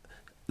leaders.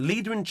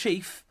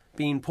 Leader-in-chief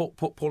being Paul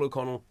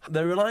O'Connell.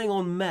 They're relying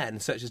on men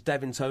such as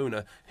Devin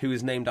Toner, who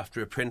is named after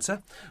a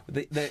printer.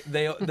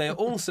 They are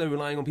also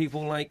relying on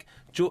people like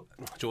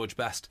George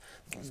Best.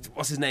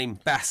 What's his name?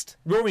 Best.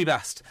 Rory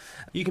Best.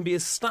 You can be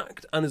as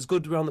stacked and as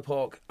good around the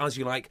park as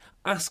you like.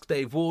 Ask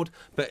Dave Ward.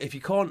 But if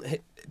you can't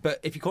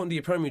do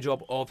your primary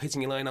job of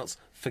hitting your lineouts,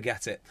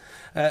 forget it.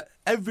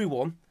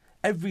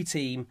 Every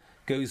team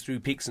goes through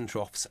peaks and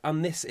troughs,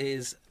 and this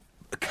is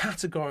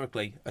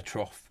categorically a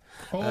trough.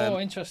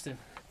 Interesting.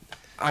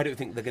 I don't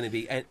think they're going to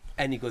be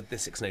any good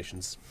this Six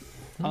Nations.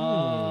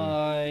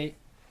 I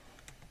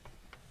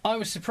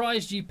was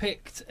surprised you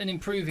picked an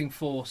improving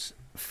force,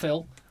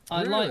 Phil.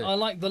 I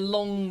like the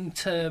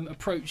long-term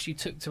approach you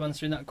took to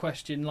answering that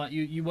question. Like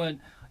you're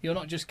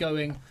not just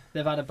going,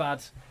 they've had a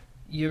bad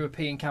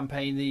European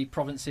campaign, the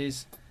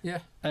provinces. Yeah.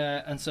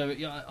 And so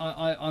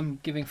I'm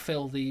giving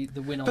Phil the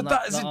win on that.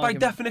 But that by argument.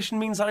 definition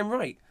means I'm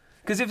right.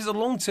 Because if it's a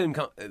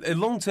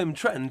long-term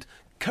trend,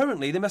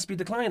 currently they must be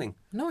declining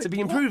to be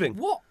improving.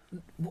 What?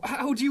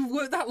 How do you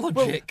work that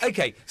logic? Well,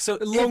 okay, so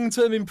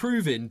long-term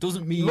improving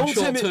doesn't mean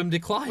short-term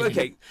decline.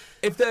 Okay,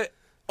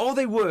 are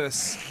they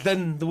worse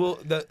than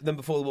than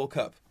before the World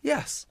Cup?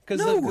 Yes,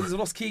 because they've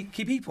lost key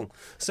people.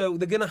 So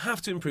they're going to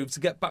have to improve to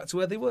get back to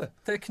where they were.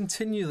 They're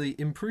continually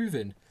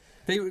improving.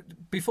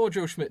 Before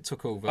Joe Schmidt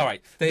took over, all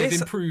right, they've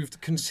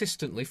improved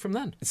consistently from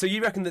then. So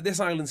you reckon that this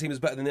Ireland team is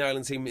better than the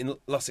Ireland team in the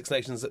last Six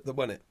Nations that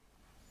won it?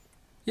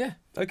 Yeah.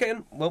 Okay,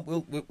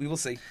 well, we will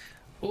see.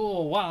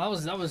 Oh wow,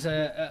 that was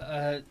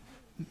a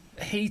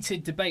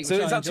heated debate. So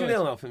which is I that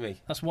 2-0 now for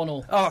me? That's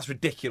 1-1. Oh, that's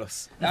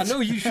ridiculous. I know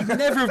you should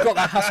never have got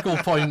that Haskell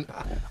point.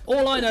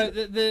 All I know,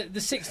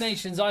 the Six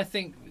Nations, I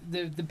think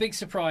the big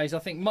surprise, I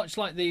think much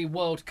like the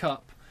World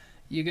Cup,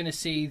 you're going to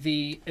see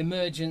the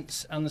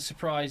emergence and the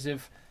surprise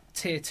of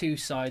Tier 2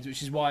 sides,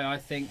 which is why I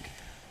think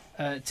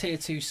Tier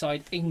 2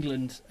 side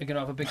England are going to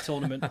have a big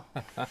tournament.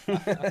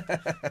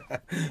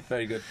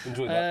 Very good.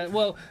 Enjoy that.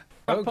 Well,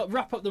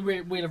 wrap up the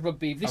Wheel of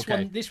Rugby.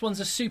 This one's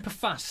a super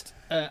fast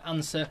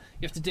answer.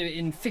 You have to do it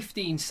in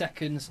 15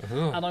 seconds,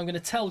 and I'm going to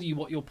tell you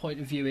what your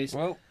point of view is.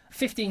 Well,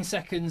 15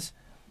 seconds.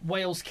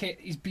 Wales kit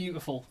is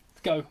beautiful.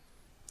 Go.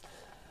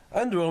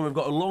 Under Armour have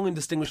got a long and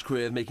distinguished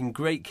career of making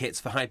great kits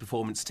for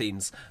high-performance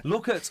teams.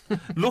 Look at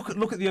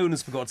the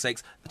owners, for God's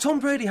sakes. Tom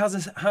Brady has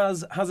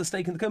a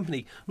stake in the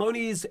company. Not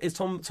only is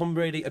Tom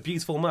Brady a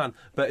beautiful man,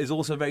 but is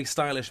also a very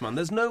stylish man.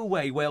 There's no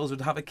way Wales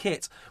would have a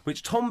kit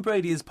which Tom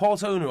Brady is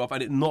part owner of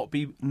and it not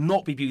be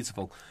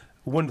beautiful.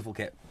 Wonderful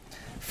kit.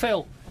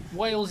 Phil,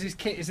 Wales'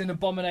 kit is an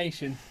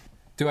abomination.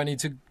 Do I need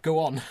to go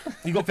on?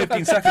 You've got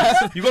 15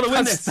 seconds. You've got to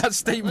win this. That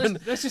statement.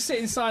 Let's just sit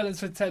in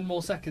silence for 10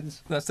 more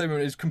seconds. That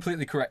statement is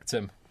completely correct,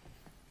 Tim.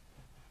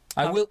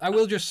 I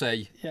will just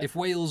say, if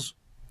Wales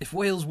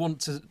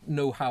want to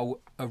know how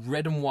a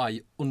red and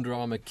white Under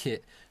Armour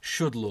kit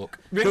should look,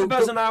 Ring the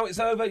buzzer now. It's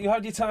over. You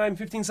had your time.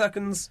 15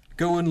 seconds.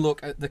 Go and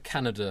look at the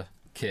Canada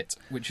kit,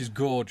 which is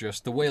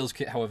gorgeous. The Wales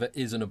kit, however,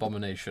 is an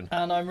abomination.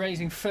 And I'm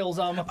raising Phil's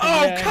arm up.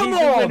 Oh, come on!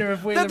 The winner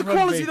of Wheel of The Rugby.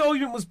 quality of the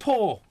argument was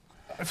poor.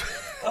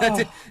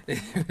 It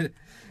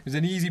was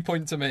an easy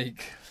point to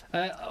make.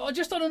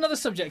 Just on another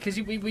subject,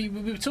 because we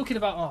were talking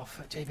about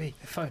JB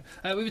phone.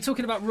 We were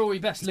talking about Rory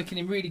Best looking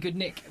in really good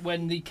nick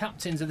when the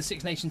captains of the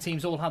Six Nation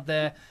teams all had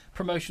their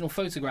promotional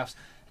photographs.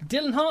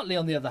 Dylan Hartley,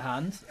 on the other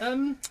hand,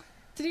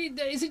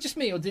 is it just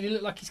me, or did he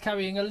look like he's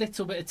carrying a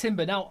little bit of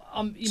timber? Now,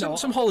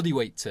 some holiday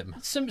weight, Tim.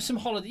 Some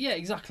holiday, yeah,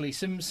 exactly.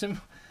 Some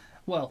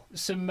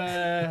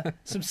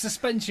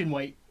suspension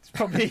weight. It's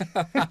probably for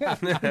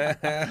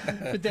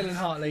Dylan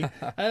Hartley.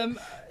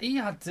 He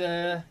had,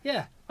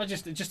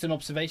 just an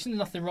observation.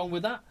 Nothing wrong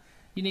with that.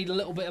 You need a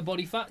little bit of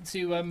body fat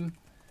to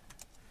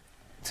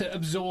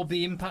absorb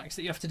the impacts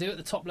that you have to do at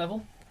the top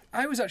level.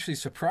 I was actually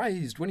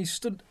surprised when he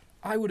stood.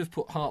 I would have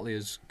put Hartley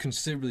as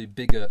considerably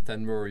bigger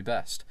than Rory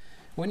Best.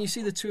 When you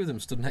see the two of them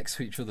stood next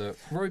to each other,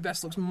 Rory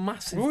Best looks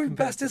massive. Rory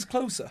Best is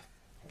closer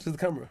to the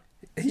camera.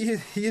 He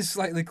is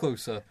slightly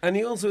closer, and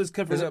he also is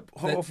covering up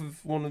half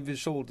of one of his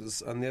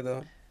shoulders and the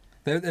other.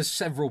 There's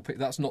several.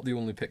 That's not the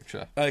only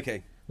picture.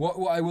 Okay. What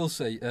I will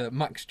say,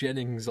 Max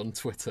Jennings on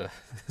Twitter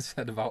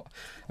said about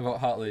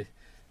Hartley.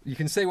 You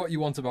can say what you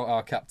want about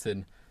our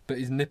captain, but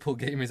his nipple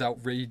game is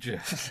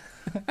outrageous.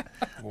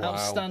 Wow.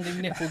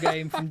 Outstanding nipple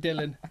game from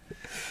Dylan.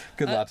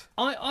 Good lad.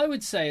 I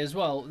would say as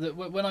well that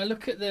when I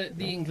look at the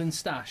England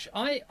stash,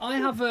 I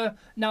have a...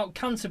 Now,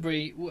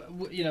 Canterbury,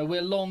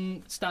 we're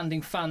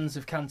long-standing fans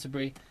of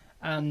Canterbury,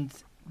 and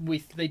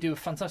they do a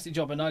fantastic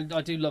job, and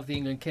I do love the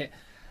England kit.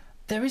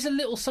 There is a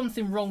little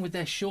something wrong with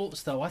their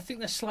shorts, though. I think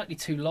they're slightly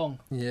too long.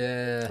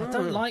 Yeah. I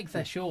don't like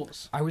their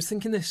shorts. I was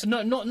thinking this...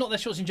 No, not their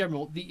shorts in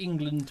general, the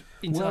England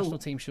international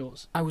team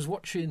shorts. I was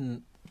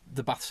watching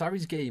the Bath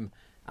Sarries game,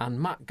 and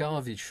Matt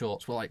Garvey's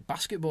shorts were like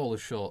basketballers'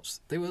 shorts.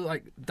 They were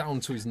like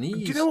down to his knees.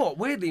 Do you know what?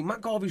 Weirdly,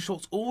 Matt Garvey's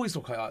shorts always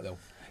look like that, though.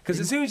 Because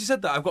as soon as you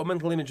said that, I've got a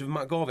mental image of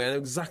Matt Garvey. I know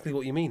exactly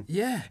what you mean.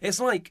 Yeah. It's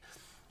like...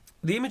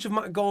 The image of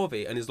Matt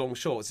Garvey and his long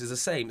shorts is the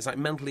same. It's like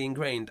mentally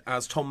ingrained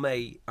as Tom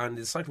May and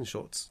his cycling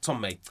shorts.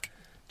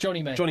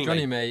 Johnny May.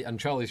 Johnny May and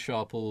Charlie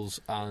Sharples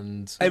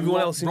and...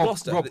 Everyone else in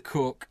Gloucester. Rob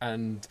Cook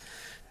and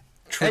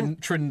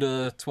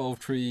Trinder, 12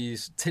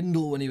 Trees,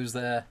 Tyndall when he was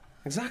there.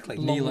 Exactly.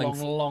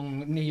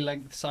 Long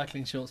knee-length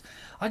cycling shorts.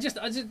 I just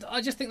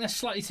think they're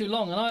slightly too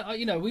long,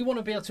 and I we want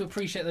to be able to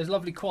appreciate those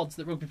lovely quads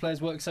that rugby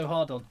players work so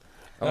hard on.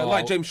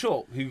 Like James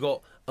Short, who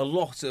got a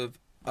lot of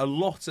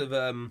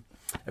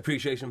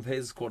appreciation for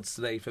his quads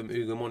today from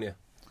Ugo Monye.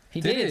 He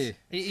did.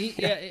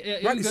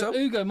 Rightly so.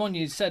 Ugo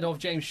Monye said of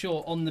James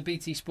Short on the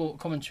BT Sport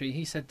commentary,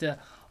 he said,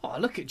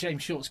 look at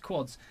James Short's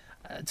quads.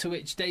 To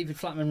which David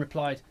Flatman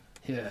replied,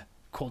 "Here,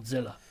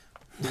 Quadzilla."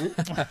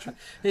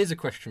 Here's a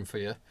question for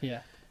you.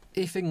 Yeah.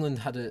 If England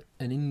had an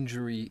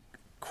injury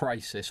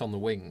crisis on the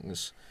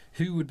wings,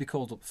 who would be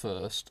called up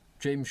first,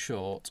 James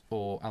Short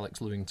or Alex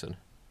Lewington?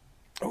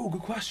 Oh,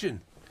 good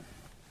question.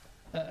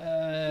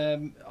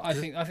 I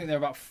think they're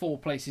about 4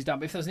 places down.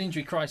 But if there's an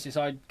injury crisis,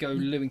 I'd go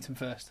Lewington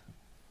first.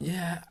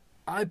 Yeah,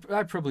 I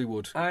probably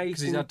would. Because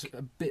he's had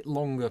a bit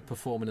longer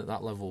performing at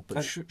that level.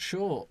 But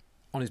Short,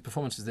 on his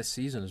performances this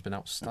season, has been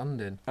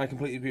outstanding. I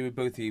completely agree with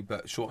both of you,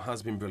 but Short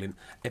has been brilliant.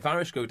 If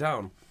Irish go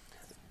down,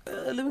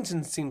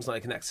 Lewington seems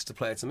like an Exeter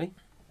player to me.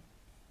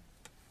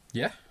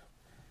 Yeah.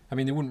 I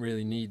mean, they wouldn't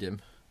really need him.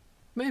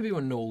 Maybe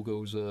when Noel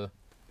goes... Well,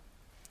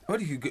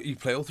 you could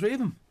play all 3 of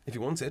them if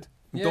you wanted.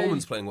 Yeah,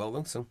 Dolman's playing well,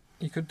 though, so...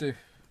 You could do.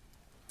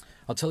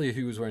 I'll tell you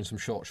who was wearing some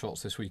short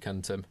shorts this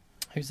weekend, Tim.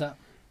 Who's that?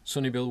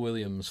 Sonny Bill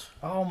Williams.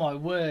 Oh, my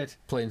word.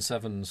 Playing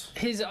sevens.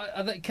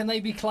 Can they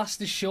be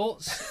classed as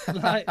shorts,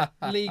 like,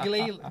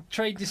 legally?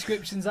 Trade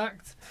Descriptions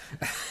Act?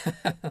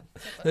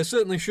 They're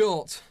certainly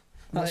short,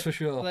 that's for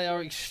sure. They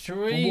are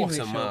extremely What a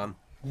short. man.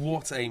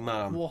 What a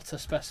man. What a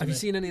specimen. Have you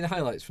seen any of the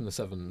highlights from the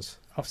sevens?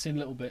 I've seen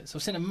little bits.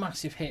 I've seen a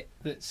massive hit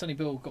that Sonny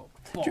Bill got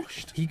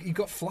boshed. He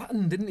got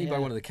flattened, didn't he, by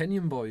one of the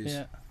Kenyan boys?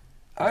 Yeah.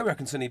 I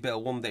reckon Sonny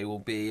Bill one day will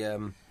be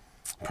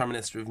Prime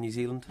Minister of New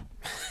Zealand.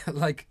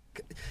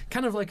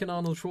 Kind of like an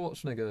Arnold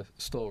Schwarzenegger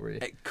story.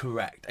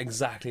 Correct.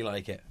 Exactly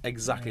like it.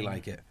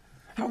 Like it.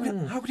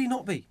 How could he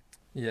not be?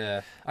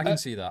 Yeah, I can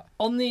see that.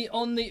 On the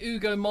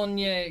Ugo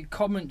Monye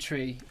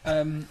commentary,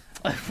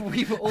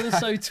 we've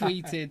also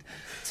tweeted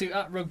to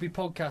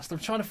 @RugbyPodcast. I'm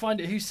trying to find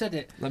it. Who said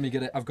it? Let me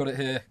get it. I've got it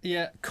here.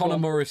 Yeah. Conor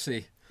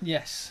Morrissey.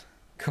 Yes.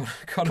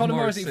 Conor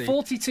Morrissey.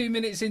 42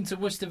 minutes into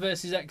Worcester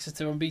versus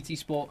Exeter on BT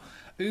Sport,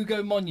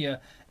 Ugo Monye,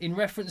 in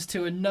reference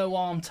to a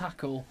no-arm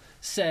tackle,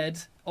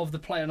 said of the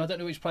player, and I don't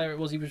know which player it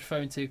was he was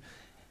referring to,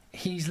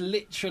 he's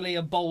literally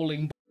a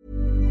bowling ball.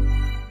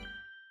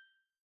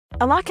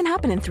 A lot can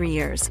happen in 3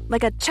 years,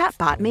 like a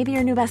chatbot may be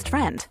your new best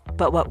friend.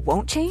 But what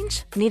won't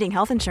change? Needing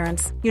health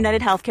insurance.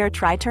 United Healthcare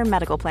Tri-Term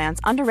Medical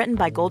Plans, underwritten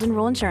by Golden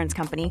Rule Insurance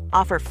Company,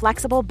 offer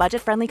flexible,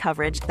 budget-friendly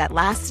coverage that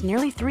lasts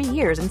nearly 3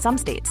 years in some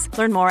states.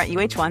 Learn more at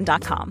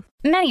uh1.com.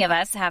 Many of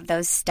us have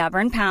those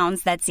stubborn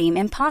pounds that seem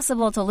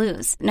impossible to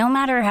lose, no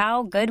matter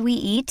how good we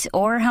eat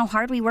or how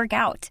hard we work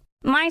out.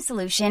 My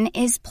solution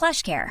is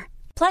PlushCare.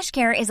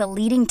 PlushCare is a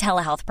leading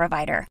telehealth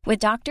provider with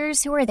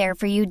doctors who are there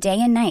for you day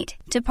and night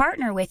to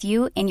partner with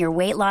you in your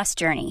weight loss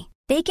journey.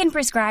 They can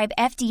prescribe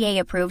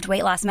FDA-approved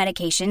weight loss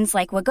medications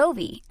like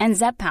Wegovy and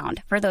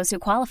Zepbound for those who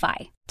qualify.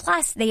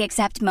 Plus, they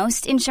accept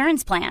most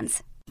insurance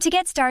plans. To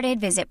get started,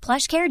 visit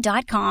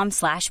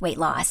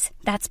plushcare.com/weightloss.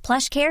 That's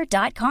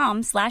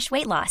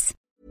plushcare.com/weightloss.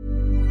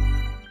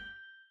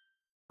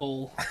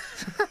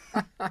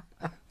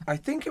 I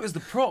think it was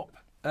the prop.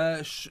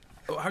 How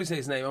do you say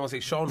his name? I want to say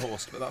Sean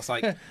Horst, but that's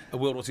like a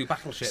World War II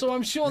battleship. So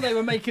I'm sure they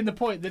were making the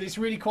point that it's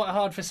really quite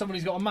hard for someone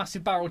who's got a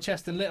massive barrel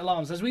chest and little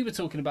arms, as we were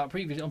talking about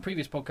on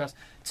previous podcasts,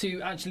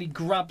 to actually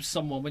grab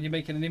someone when you're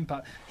making an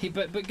impact.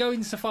 But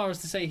going so far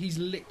as to say he's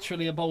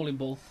literally a bowling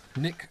ball.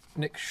 Nick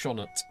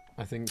Shonett,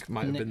 I think,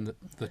 might have been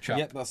the chap.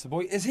 Yep, that's the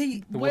boy. Is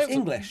he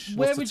English?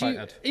 Where would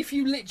you, if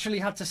you literally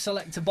had to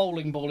select a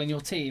bowling ball in your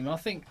team, I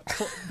think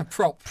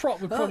prop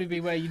would probably be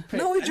where you'd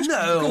pick. No, you just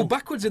go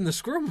backwards in the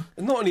scrum.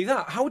 Not only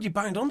that, how would you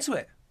bind onto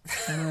it?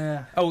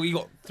 Oh, you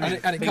got 3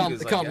 and it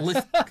fingers, can't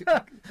lift.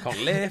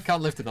 Can't lift.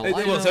 Can't lift in a line.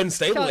 Well, it's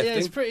unstable lifting.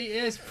 It's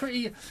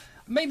pretty.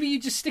 Maybe you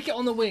just stick it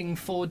on the wing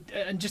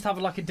and just have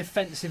like a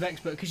defensive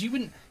expert, because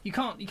you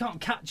can't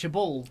catch a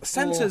ball.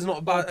 Centre's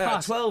not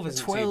bad. 12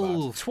 isn't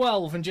too bad.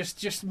 12 and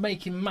just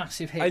making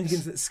massive hits. And you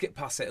can skip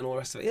past it and all the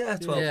rest of it. Yeah,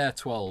 12. Yeah,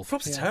 12.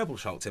 Probably a terrible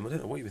shout, Tim. I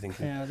don't know what you were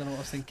thinking. Yeah, I don't know what I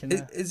was thinking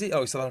there. Is he?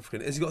 Oh, he's South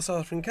African. Has he got a South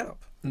African cap?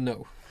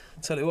 No.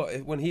 Tell you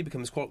what, when he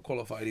becomes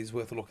qualified, he's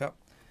worth a look at.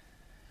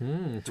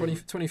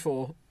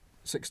 24,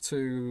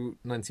 6'2",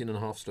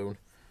 19.5 stone.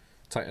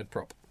 Tight head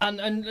prop.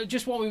 And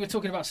just while we were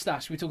talking about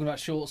stats, we were talking about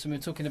shorts, and we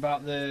were talking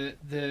about the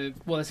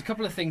well, there's a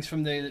couple of things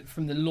from the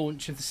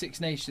launch of the Six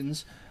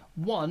Nations.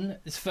 One,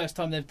 it's the first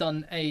time they've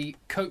done a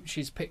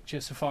coach's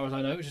picture, so far as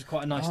I know, which is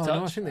quite a nice touch.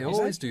 No, I think they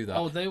always do that.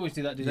 Oh, they always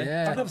do that, do they?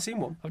 Yeah. I've never seen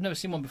one. I've never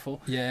seen one before.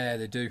 Yeah,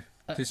 they do.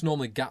 It's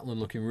normally Gatlin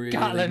looking really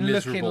Gatlin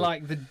miserable. looking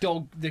like the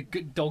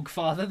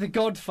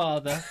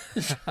godfather.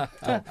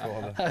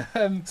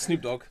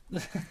 Snoop Dogg.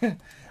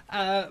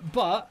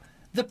 But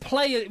the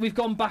player, we've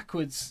gone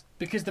backwards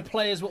because the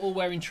players were all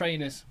wearing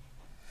trainers.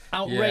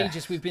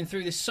 Outrageous. Yeah. We've been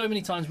through this so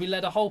many times. We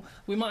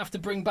might have to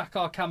bring back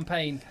our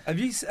campaign. Have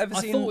you ever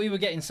seen? I thought we were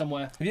getting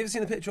somewhere. Have you ever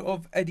seen a picture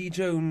of Eddie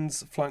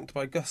Jones flanked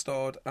by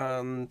Gustard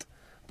and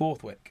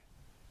Borthwick?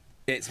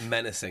 It's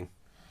menacing.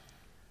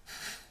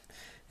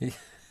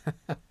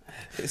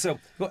 So, you've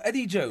got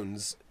Eddie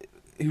Jones,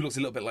 who looks a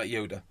little bit like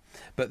Yoda,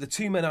 but the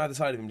two men either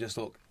side of him just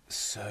look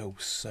so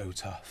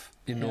tough.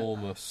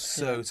 Enormous.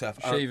 So tough.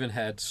 Shaven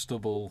head,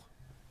 stubble,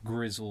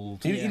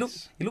 grizzled. He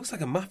looks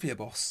like a mafia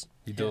boss.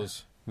 He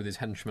does, with his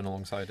henchmen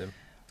alongside him.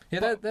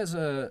 Yeah, there's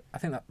I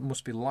think that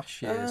must be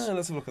last year's.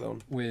 Let's have a look at that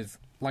one. With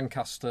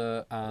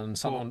Lancaster and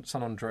San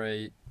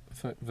Andre,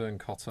 Vern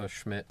Cotter,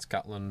 Schmidt,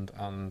 Gatland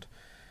and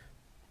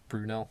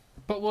Brunel.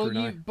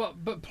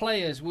 But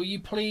players, will you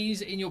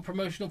please in your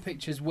promotional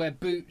pictures wear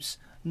boots,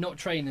 not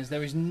trainers?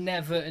 There is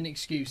never an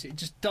excuse. It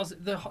just does.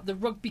 The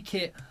rugby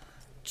kit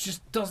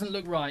just doesn't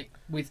look right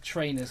with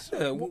trainers.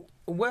 No,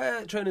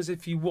 wear trainers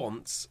if you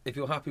want, if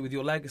you're happy with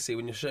your legacy,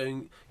 when you're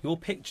showing your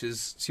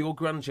pictures to your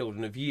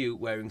grandchildren of you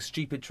wearing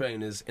stupid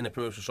trainers in a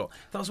promotional shot.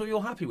 If that's what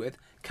you're happy with,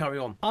 carry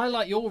on. I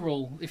like your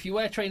rule. If you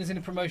wear trainers in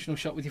a promotional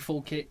shot with your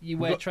full kit, you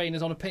wear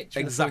trainers on a pitch.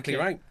 Exactly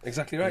right.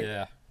 Exactly right.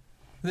 Yeah.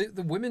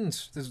 The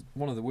women's, there's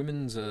one of the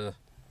women's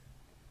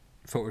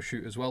photo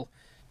shoot as well.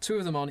 Two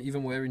of them aren't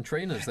even wearing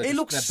trainers. They're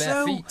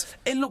bare feet.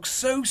 It looks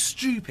so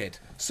stupid,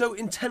 so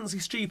intensely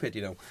stupid.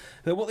 You know,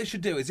 now, what they should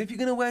do is, if you're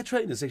going to wear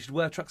trainers, they should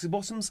wear tracksuit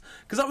bottoms,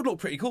 because that would look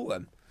pretty cool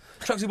then.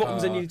 Tracksuit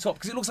bottoms and your top,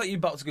 because it looks like you're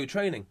about to go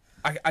training.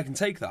 I can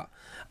take that.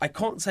 I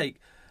can't take.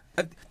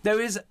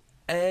 There is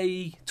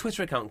a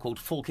Twitter account called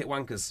Full Kit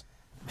Wankers,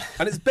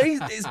 and it's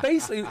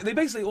basically they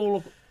basically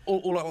all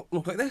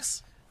look like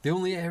this. The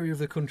only area of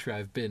the country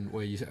I've been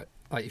where you,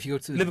 like, if you go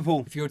to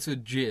Liverpool, if you go to a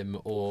gym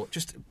or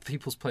just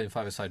people's playing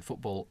five-a-side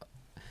football,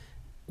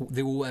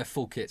 they will wear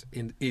full kit.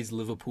 Is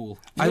Liverpool?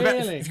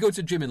 Really? If you go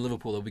to a gym in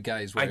Liverpool, there'll be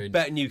guys wearing. I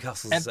bet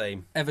Newcastle's the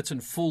same. Everton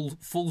full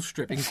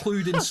strip,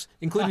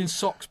 including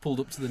socks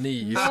pulled up to the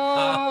knees.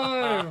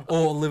 No.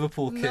 Or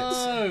Liverpool kits.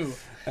 No.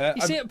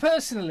 You see,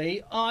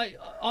 personally, I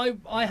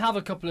have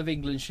a couple of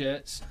England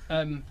shirts,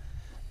 and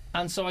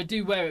so I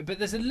do wear it. But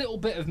there's a little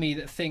bit of me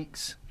that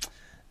thinks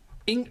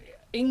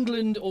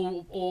England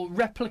or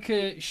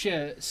replica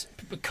shirts,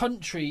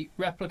 country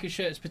replica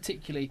shirts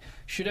particularly,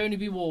 should only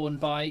be worn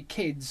by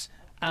kids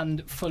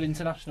and full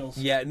internationals.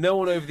 Yeah, no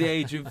one over the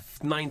age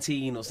of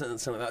 19 or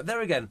something like that.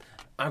 There again,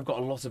 I've got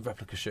a lot of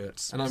replica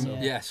shirts. And I've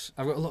got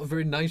a lot of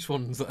very nice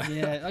ones.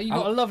 Yeah, you've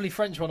got a lovely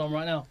French one on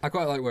right now. I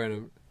quite like wearing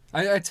them.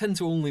 I tend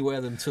to only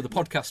wear them to the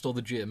podcast or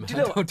the gym. Do you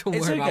know, I don't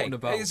wear them out and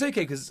about. It's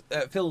okay because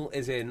Phil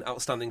is in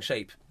outstanding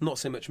shape, not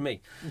so much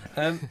me.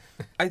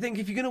 I think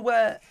if you're going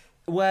to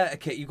wear a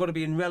kit, you've got to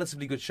be in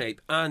relatively good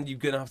shape, and you're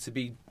going to have to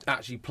be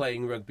actually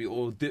playing rugby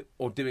or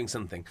doing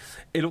something.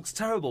 It looks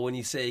terrible when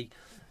you see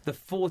the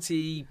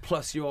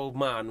 40-plus-year-old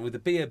man with the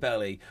beer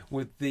belly,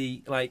 with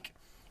the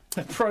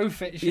the pro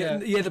fit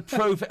shirt. Yeah, the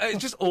pro fit. It's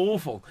just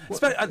awful.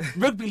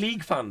 Rugby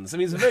league fans. I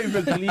mean, it's a very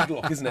rugby league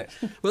look, isn't it?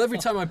 Well, every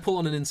time I pull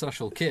on an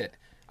international kit,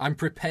 I'm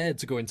prepared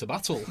to go into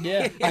battle.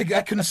 Yeah. I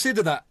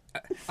consider that.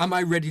 Am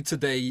I ready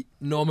today?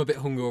 No, I'm a bit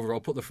hungover. I'll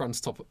put the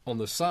France top on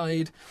the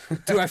side.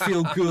 Do I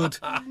feel good?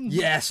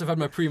 Yes, I've had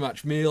my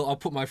pre-match meal. I'll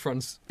put my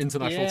France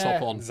international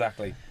top on.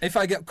 Exactly. If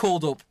I get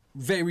called up,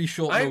 very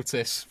short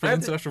notice for an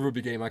international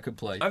rugby game, I could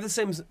play. I have the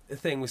same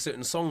thing with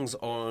certain songs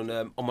on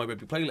my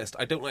rugby playlist.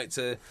 I don't like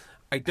to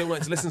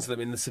listen to them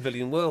in the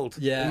civilian world.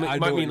 Yeah, it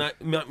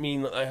might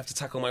mean that I have to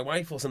tackle my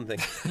wife or something.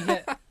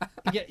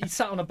 You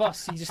sat on a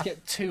bus, you just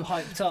get too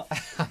hyped up.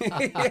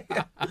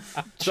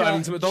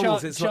 Driving to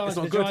McDonald's, it's not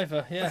the good.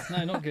 Driver. Yeah,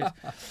 no, not good.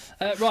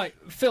 Right,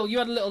 Phil, you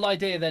had a little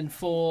idea then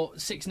for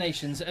Six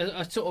Nations,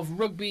 a sort of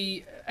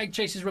Egg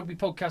Chasers rugby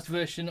podcast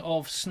version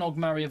of Snog,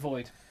 Marry,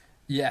 Avoid.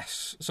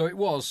 Yes, so it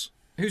was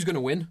who's going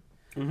to win,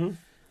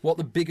 what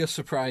the bigger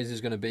surprise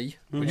is going to be,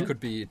 which could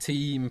be a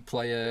team,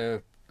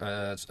 player,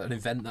 an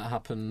event that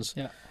happens,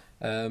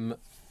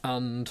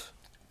 and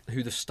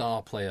who the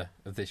star player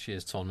of this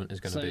year's tournament is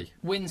going to be.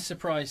 Win,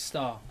 surprise,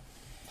 star.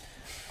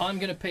 I'm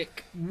going to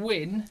pick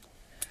win.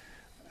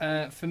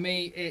 For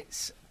me,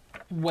 it's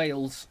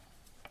Wales.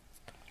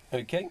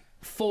 Okay.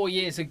 4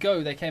 years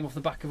ago, they came off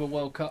the back of a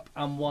World Cup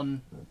and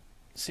won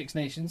Six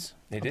Nations.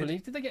 They I did.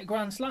 believe. Did they get a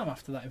Grand Slam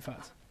after that? In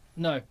fact,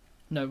 no,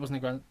 it wasn't a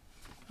Grand.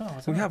 Oh, I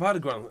don't We know. have had a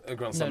Grand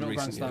No, Slam in not recent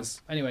Grand Slam.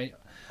 years. Anyway,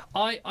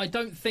 I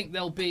don't think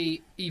there'll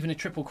be even a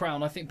Triple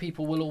Crown. I think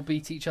people will all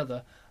beat each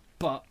other,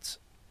 but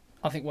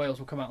I think Wales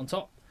will come out on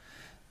top.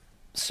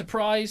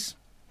 Surprise,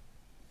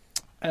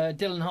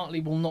 Dylan Hartley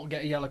will not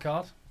get a yellow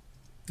card.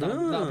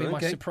 That'll be my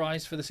okay.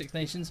 surprise for the Six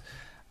Nations.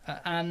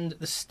 And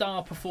the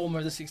star performer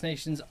of the Six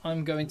Nations,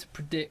 I'm going to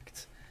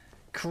predict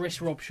Chris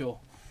Robshaw.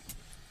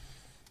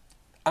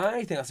 I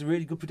think that's a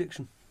really good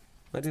prediction.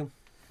 I do.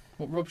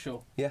 What,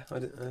 Robshaw? Yeah, I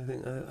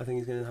think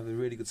he's going to have a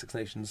really good Six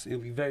Nations. He'll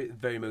be very,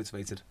 very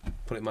motivated,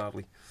 put it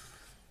mildly.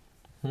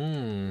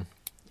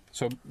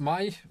 So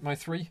my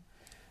three,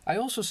 I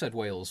also said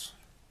Wales.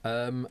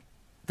 They're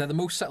the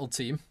most settled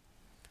team.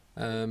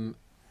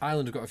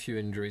 Ireland have got a few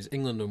injuries.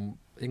 England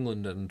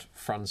and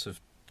France have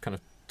kind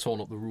of torn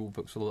up the rule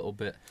books a little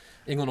bit.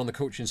 England on the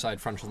coaching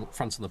side, France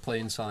on the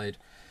playing side.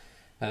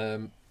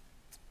 So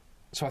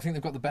I think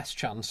they've got the best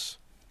chance,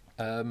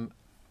 and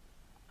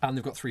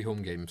they've got 3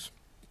 home games,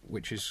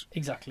 which is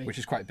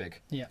quite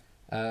big. Yeah.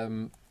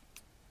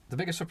 The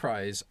biggest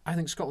surprise, I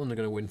think Scotland are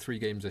going to win 3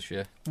 games this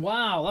year.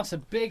 Wow, that's a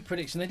big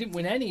prediction. They didn't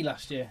win any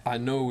last year. I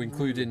know,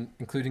 including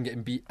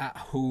getting beat at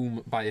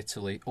home by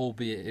Italy,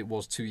 albeit it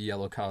was 2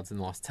 yellow cards in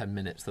the last 10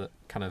 minutes that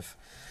kind of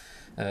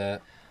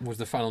was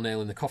the final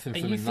nail in the coffin Are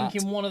for them you in that.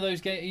 thinking one of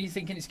those games? Are you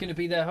thinking it's going to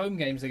be their home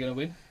games they're going to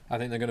win? I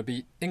think they're going to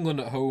beat England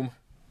at home,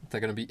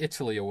 they're going to beat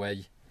Italy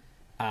away,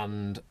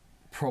 and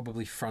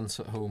probably France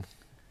at home.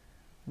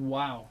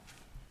 Wow.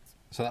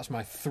 So that's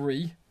my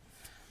 3.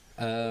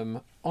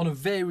 On a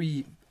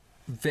very,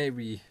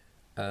 very,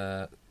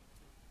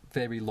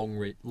 very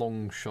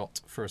long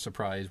shot for a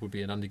surprise would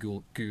be an Andy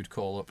Goode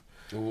call-up.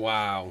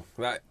 Wow.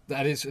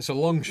 It's a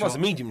long shot. Well, it's a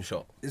medium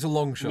shot. It's a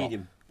long shot.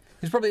 Medium.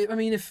 He's probably. I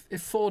mean, if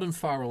Ford and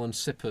Farrell and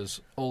Sippers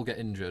all get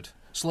injured,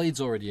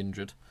 Slade's already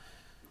injured.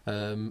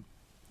 You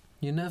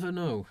never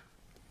know.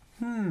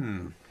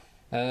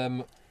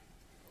 I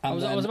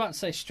was about to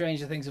say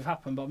stranger things have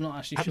happened, but I'm not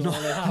actually sure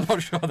they I'm have.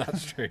 not sure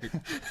that's true.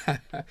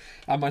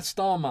 And my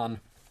star man,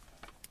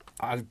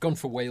 I've gone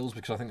for Wales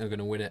because I think they're going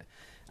to win it,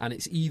 and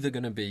it's either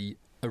going to be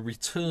a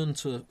return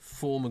to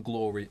former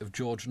glory of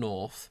George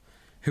North,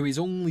 who is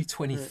only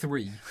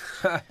 23.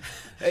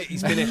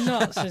 He's finished.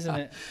 Nuts, isn't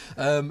it?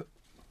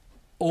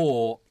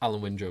 Or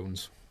Alan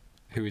Wynne-Jones,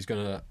 who is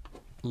going to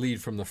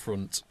lead from the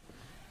front,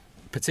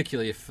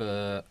 particularly if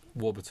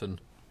Warburton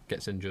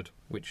gets injured,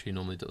 which he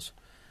normally does.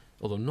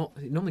 Although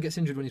he normally gets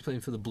injured when he's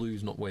playing for the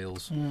Blues, not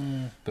Wales.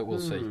 But we'll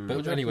see. But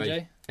What do you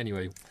reckon,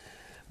 anyway.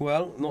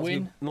 Well,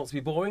 not to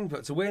be boring,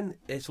 but to win,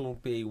 it'll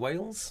be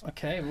Wales.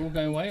 Okay, we're all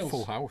going Wales.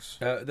 Full house.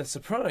 The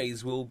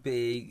surprise will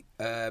be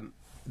the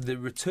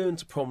return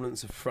to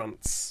prominence of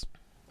France.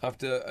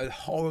 After a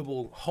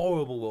horrible,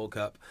 horrible World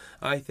Cup,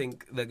 I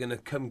think they're going to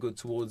come good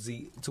towards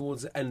the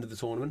end of the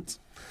tournament.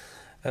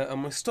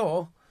 And my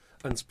star,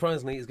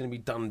 unsurprisingly, is going to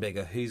be Dan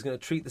Biggar, who's going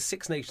to treat the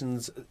Six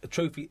Nations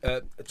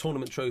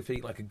tournament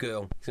trophy like a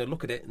girl. He's going to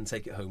look at it and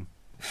take it home.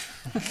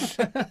 Is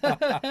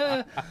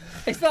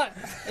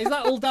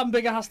that all Dan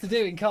Biggar has to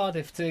do in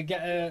Cardiff to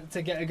get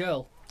a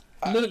girl?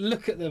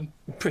 Look at them.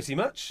 Pretty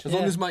much. As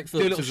long as Mike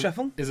Phillips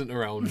isn't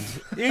around.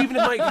 Even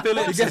if Mike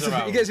Phillips is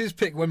around. He gets his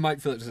pick when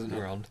Mike Phillips isn't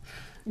around.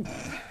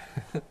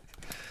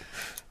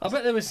 I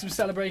bet there was some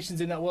celebrations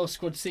in that World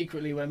squad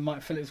secretly when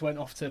Mike Phillips went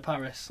off to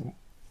Paris.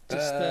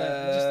 Just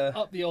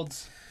up the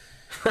odds.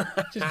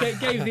 Just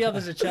gave the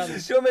others a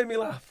chance. You know what made me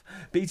laugh?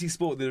 BT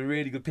Sport did a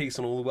really good piece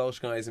on all the Welsh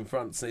guys in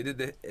France. They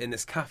did it in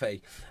this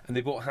cafe, and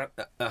they brought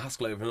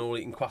Haskell over and all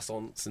eating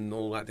croissants and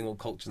all acting all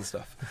culture and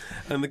stuff.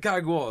 And the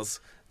gag was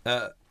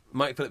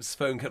Mike Phillips'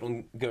 phone kept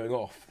on going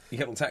off. He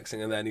kept on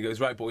texting, and then he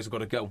goes, "Right, boys, I've got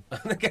to go." And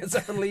then gets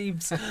up and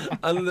leaves.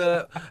 And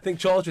I think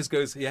Charles just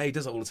goes, "Yeah, he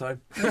does it all the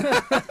time."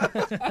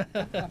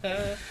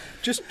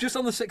 Just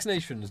on the Six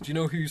Nations, do you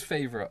know who's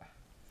favourite?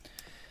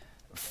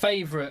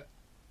 Favourite?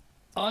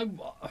 I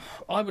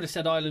would have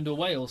said Ireland or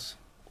Wales.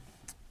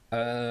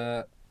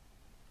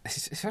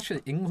 It's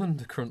actually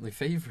England are currently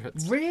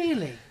favourites.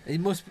 Really?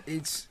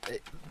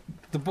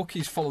 The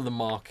bookies follow the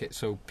market,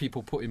 so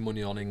people putting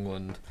money on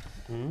England.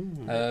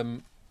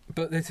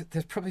 But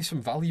there's probably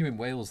some value in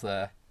Wales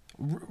there.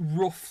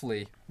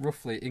 Roughly,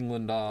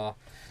 England are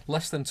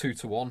less than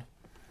 2-1.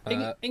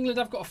 England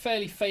have got a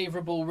fairly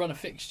favourable run of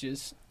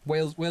fixtures.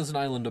 Wales and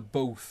Ireland are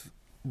both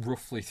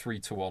roughly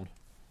 3-1,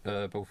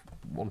 both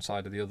one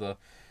side or the other.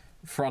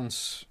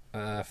 France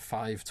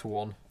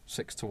 5-1,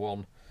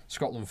 6-1.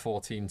 Scotland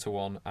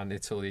 14-1, and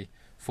Italy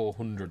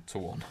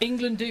 400-1.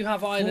 England do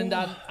have Ireland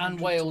and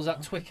Wales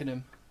at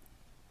Twickenham.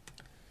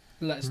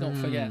 Let's not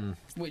forget.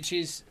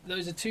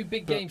 Those are two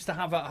big games to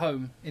have at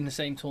home in the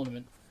same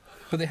tournament.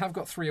 But they have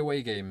got 3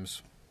 away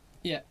games.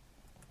 Yeah.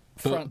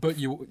 But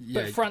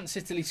France,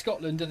 Italy,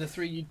 Scotland are the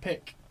 3 you'd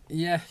pick.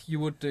 Yeah, you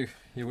would do.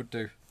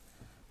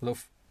 Although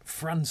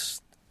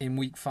France in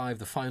week 5,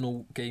 the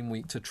final game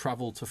week, to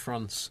travel to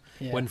France,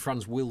 when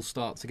France will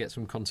start to get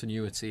some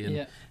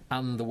continuity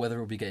and the weather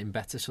will be getting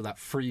better, so that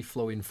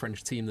free-flowing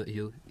French team that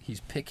he's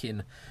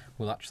picking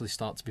will actually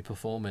start to be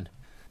performing.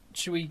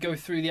 Should we go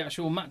through the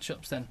actual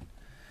matchups then?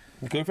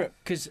 Go for it.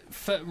 Because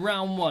for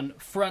round 1,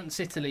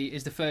 France-Italy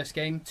is the first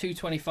game,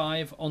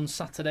 2:25 on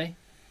Saturday.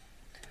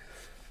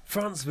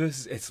 France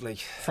versus Italy.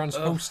 France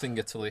hosting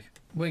Italy.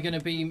 We're going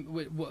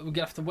to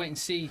have to wait and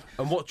see.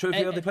 And what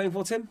trophy are they playing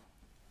for, Tim?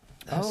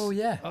 Oh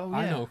yeah.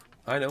 I know.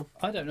 I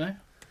don't know.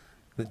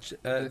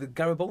 The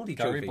Garibaldi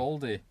trophy.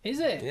 Garibaldi.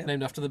 Is it? Yeah.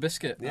 Named after the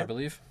biscuit, I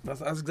believe.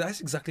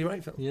 That's exactly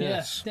right, Phil.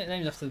 Yes. Yeah,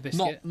 named after the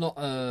biscuit. Not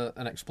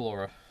an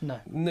explorer. No.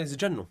 There's a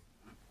general.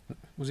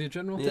 Was he a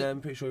general? Yeah, I'm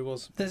pretty sure he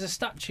was. There's a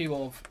statue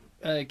of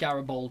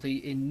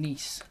Garibaldi in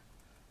Nice.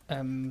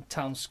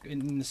 Town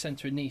in the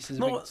centre of Nice. There's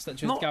a big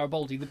statue of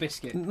Garibaldi, the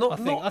biscuit.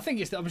 I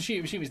think it's. I'm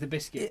assuming it's the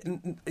biscuit.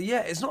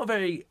 It's not a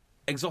very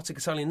exotic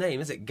Italian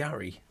name, is it?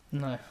 Gary.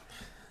 No.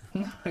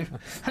 No, and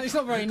it's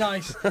not very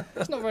nice.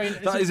 It's not very.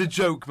 That is a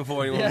joke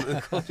before anyone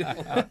calls you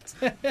that.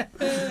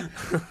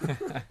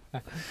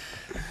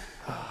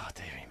 Oh,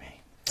 dearie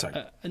me. Sorry.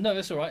 No,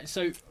 that's all right.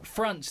 So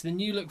France, the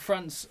new look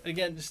France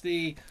against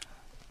the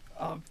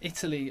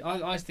Italy.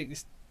 I think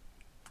this.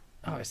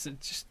 Oh, it's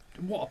just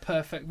what a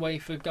perfect way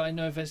for Guy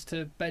Noves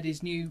to bed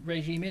his new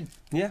regime in.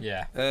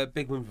 Yeah.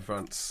 Big win for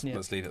France. Yeah.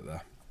 Let's leave it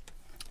there.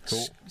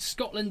 Cool.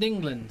 Scotland,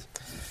 England.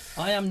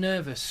 I am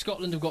nervous.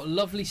 Scotland have got a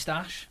lovely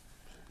stash.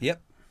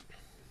 Yep.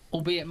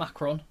 Albeit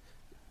Macron.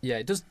 Yeah,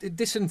 it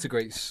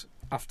disintegrates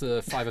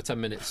after 5 or 10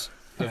 minutes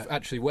of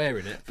actually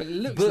wearing it. But it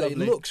looks but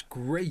lovely. It looks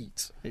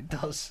great. It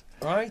does.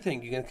 I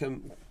think you're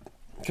going to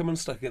come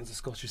unstuck against a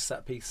Scottish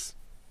set piece.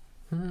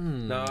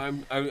 Now,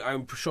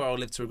 I'm sure I'll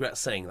live to regret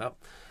saying that,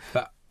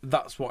 but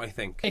that's what I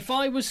think. If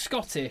I was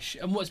Scottish,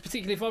 and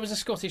particularly if I was a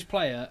Scottish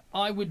player,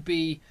 I would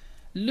be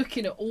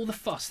looking at all the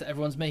fuss that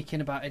everyone's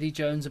making about Eddie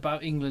Jones,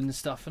 about England and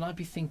stuff, and I'd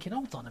be thinking,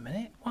 hold on a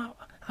minute, wow,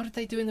 how did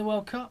they do in the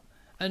World Cup?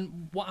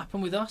 And what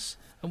happened with us?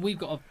 And we've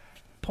got a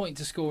point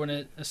to score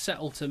and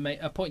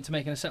a point to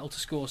make and a settle to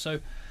score. So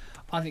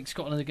I think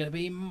Scotland are going to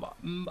be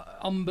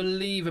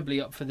unbelievably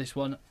up for this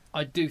one.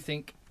 I do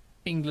think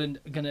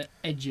England are going to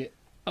edge it.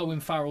 Owen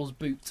Farrell's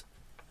boot.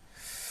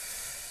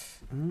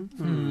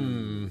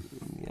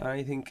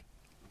 I think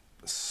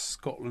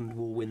Scotland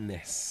will win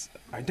this.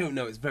 I don't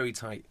know. It's very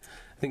tight.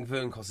 I think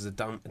Verncos is a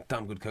damn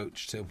good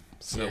coach too.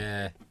 So.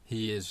 Yeah,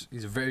 he is.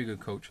 He's a very good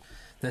coach.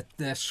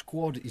 Their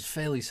squad is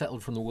fairly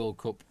settled from the World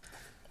Cup.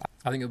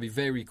 I think it'll be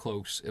very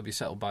close. It'll be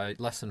settled by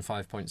less than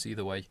 5 points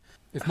either way.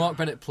 If Mark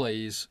Bennett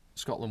plays,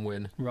 Scotland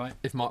win. Right.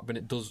 If Mark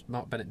Bennett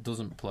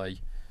doesn't play,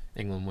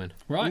 England win.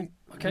 Right.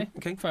 Okay.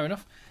 Fair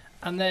enough.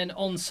 And then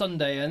on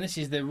Sunday, and this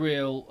is the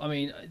real. I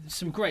mean,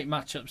 some great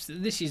matchups.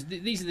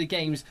 These are the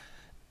games.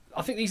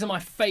 I think these are my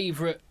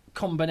favourite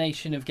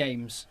combination of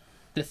games.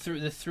 The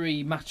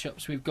three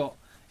matchups we've got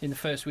in the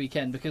first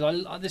weekend,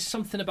 because there's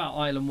something about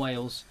Ireland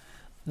Wales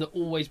that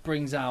always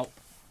brings out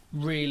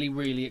really,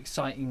 really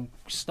exciting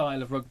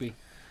style of rugby.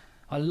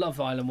 I love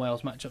Ireland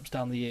Wales matchups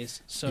down the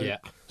years. So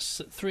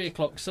 3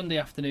 o'clock Sunday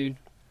afternoon.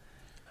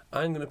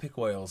 I'm going to pick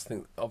Wales. I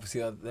think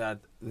obviously they had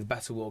the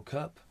better World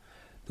Cup.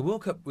 The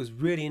World Cup was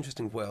really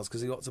interesting for Wales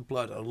because they got to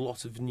blood a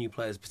lot of new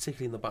players,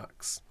 particularly in the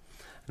backs.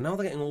 And now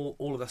they're getting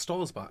all of their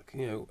stars back.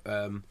 You'll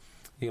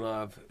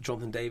have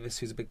Jonathan Davis,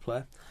 who's a big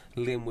player.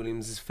 Liam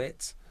Williams is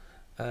fit,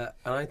 and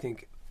I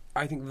think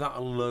that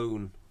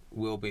alone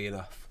will be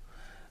enough.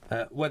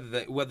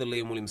 Whether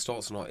Liam Williams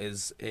starts or not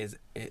is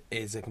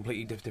a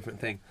completely different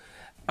thing.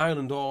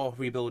 Ireland are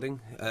rebuilding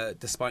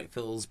despite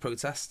Phil's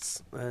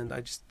protests, and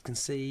I just can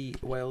see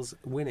Wales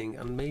winning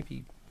and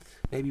maybe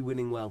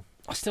winning well.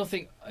 I still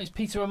think, is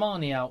Peter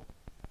Omani out?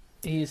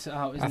 He is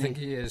out, isn't he? I think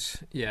he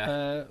is.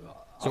 Yeah.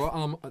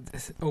 So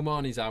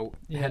Omani's out.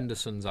 Yeah.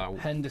 Henderson's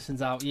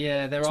out.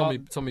 Yeah,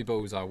 Tommy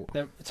Bowe's out.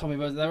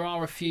 There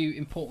are a few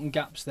important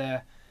gaps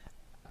there.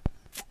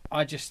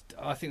 I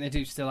think they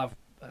do still have.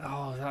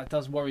 Oh, that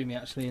does worry me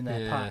actually in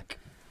their pack.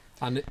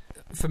 And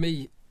for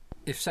me,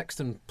 if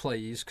Sexton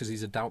plays because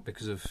he's a doubt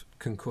because of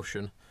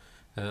concussion,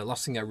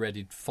 last thing I read,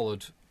 he'd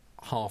followed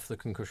half the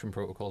concussion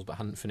protocols but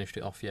hadn't finished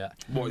it off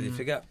yet. What did you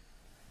forget?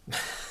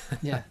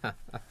 Yeah,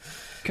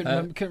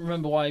 couldn't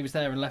remember why he was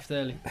there and left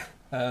early.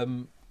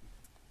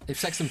 If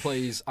Sexton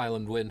plays,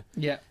 Ireland win.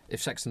 Yeah.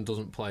 If Sexton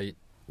doesn't play,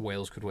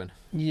 Wales could win.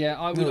 Yeah,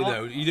 I would.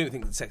 No, you don't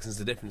think that Sexton's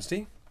the difference, do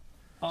you?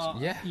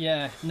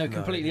 No,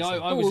 completely.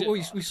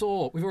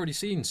 We've already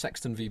seen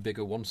Sexton v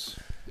Bigger once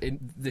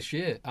in this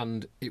year,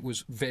 and it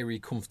was very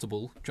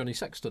comfortable. Johnny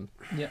Sexton.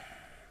 Yeah.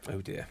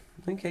 Oh dear.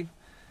 Okay.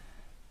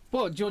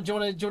 What do you want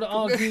to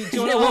argue? Do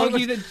you want to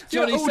argue that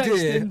Johnny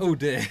Sexton? Oh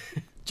dear.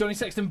 Johnny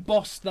Sexton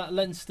bossed that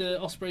Leinster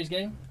Ospreys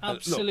game.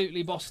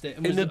 Absolutely bossed it.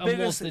 And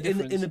was the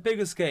difference. In the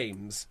biggest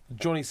games,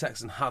 Johnny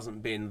Sexton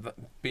hasn't been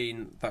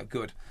that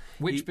good.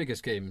 Which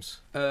biggest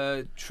games?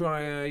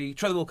 Try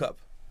the World Cup.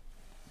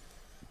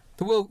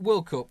 The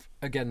World Cup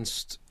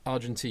against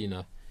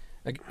Argentina,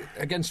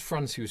 against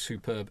France, he was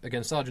superb.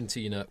 Against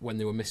Argentina, when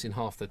they were missing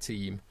half their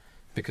team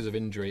because of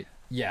injury,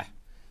 yeah.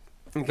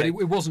 But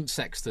it wasn't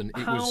Sexton.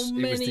 It was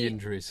the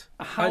injuries.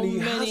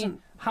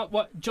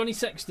 Johnny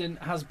Sexton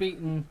has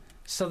beaten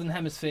Southern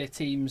Hemisphere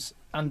teams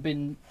and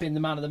been the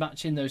man of the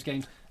match in those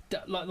games.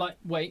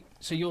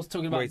 So you're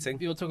talking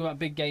about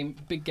big game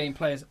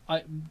players.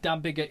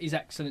 Dan Biggar is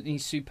excellent.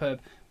 He's superb.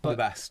 But the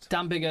best.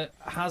 Dan Biggar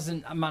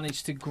hasn't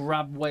managed to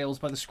grab Wales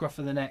by the scruff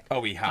of the neck.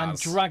 Oh, he has. And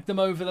drag them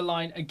over the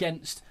line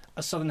against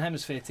a Southern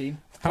Hemisphere team.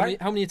 How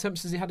many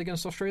attempts has he had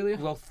against Australia?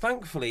 Well,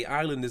 thankfully,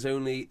 Ireland is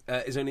only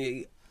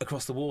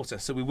across the water,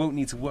 so we won't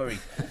need to worry.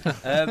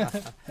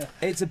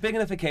 It's a big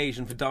enough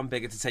occasion for Dan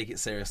Biggar to take it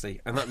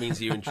seriously, and that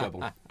means you're in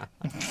trouble.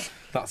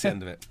 That's the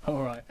end of it.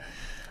 All right.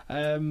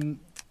 And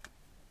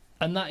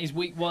that is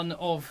week one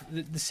of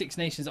the Six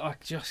Nations. I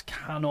just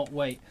cannot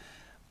wait.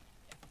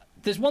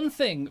 There's one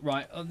thing,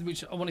 right,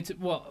 which I wanted to...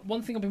 Well,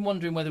 one thing I've been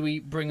wondering whether we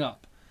bring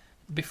up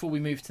before we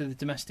move to the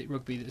domestic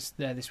rugby that's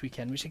there this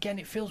weekend, which, again,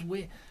 it feels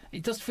weird.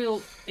 It does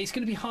feel... It's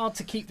going to be hard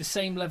to keep the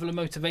same level of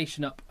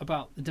motivation up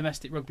about the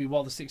domestic rugby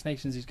while the Six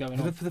Nations is going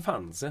on. For the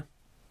fans, yeah?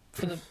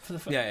 For the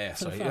sorry.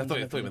 Fans,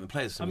 I thought you were the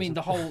players. I mean,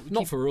 the whole...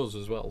 Not for us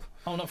as well.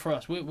 Oh, not for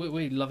us.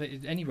 We love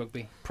it. Any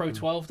rugby.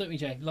 Pro12, don't we,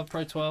 Jay? Love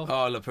Pro12.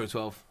 Oh, I love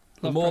Pro12.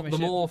 The more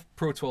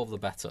Pro12, the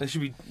better. There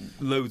should be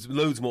loads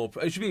more.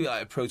 It should be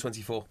like a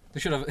Pro24. They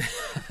should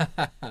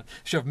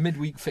have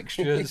midweek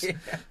fixtures. Yeah.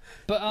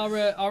 But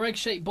our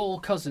egg-shaped ball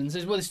cousins,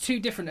 there's two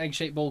different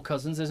egg-shaped ball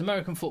cousins. There's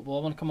American football.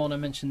 I want to come on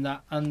and mention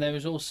that, and there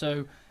is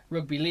also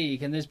rugby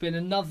league. And there's been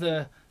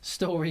another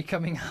story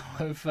coming out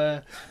of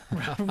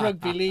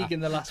rugby league in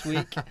the last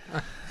week.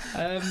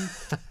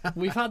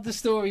 We've had the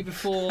story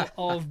before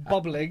of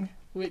bubbling,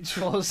 which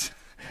was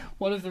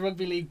one of the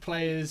rugby league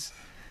players.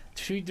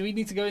 Do we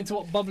need to go into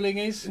what bubbling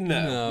is?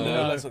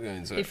 No, let's not go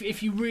into it.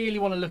 If you really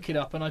want to look it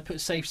up, and I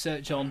put safe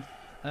search on.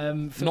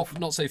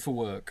 Not safe for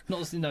work. No,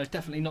 it's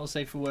definitely not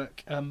safe for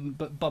work.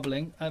 But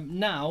bubbling.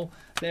 Now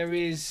there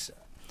is.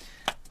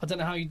 I don't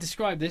know how you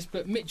describe this,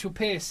 but Mitchell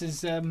Pearce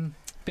has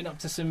been up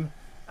to some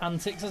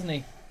antics, hasn't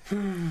he?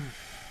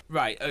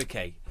 Right.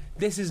 Okay.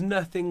 This is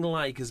nothing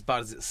like as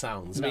bad as it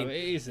sounds. No, it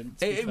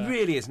isn't. It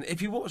really isn't.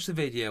 If you watch the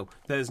video,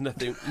 there's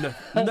nothing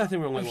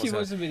wrong with it. Have you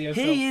watched the video,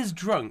 Phil? He is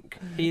drunk.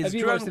 Have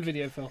you watched the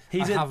video, Phil? I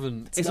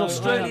haven't. It's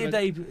Australia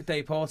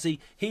Day party.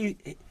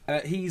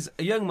 He's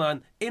a young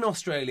man in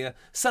Australia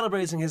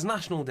celebrating his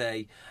national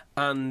day,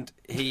 and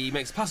he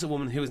makes a pass at a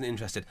woman who isn't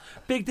interested.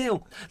 Big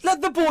deal.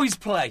 Let the boys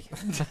play.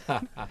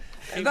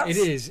 It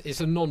is. It's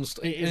a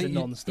non-story. It is a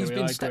non-story. He's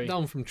been stepped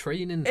down from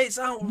training. It's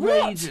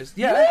outrageous. What?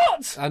 Yeah.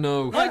 What? I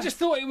know. I just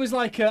thought it was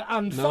like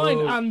and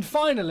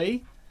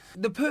finally.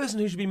 The person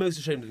who should be most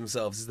ashamed of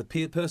themselves is the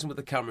person with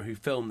the camera who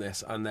filmed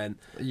this and then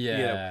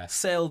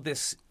sailed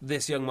this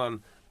young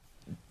man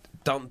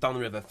down the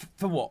river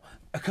for what?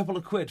 A couple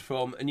of quid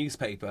from a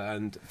newspaper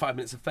and 5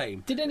 minutes of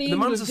fame. Did any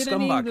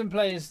England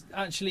players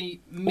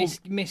actually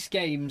miss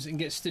games and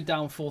get stood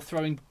down for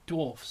throwing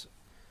dwarfs?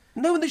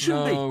 No, and they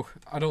shouldn't be. No,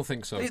 I don't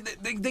think so.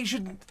 They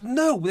should.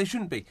 No, they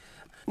shouldn't be.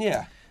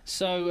 Yeah.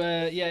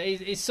 So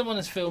someone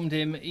has filmed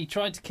him. He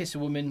tried to kiss a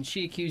woman.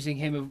 She accuses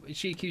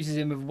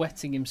him of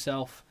wetting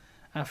himself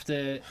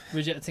after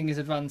rejecting his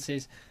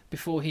advances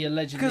before he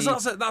allegedly.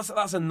 Because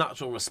that's a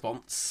natural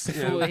response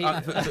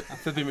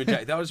for being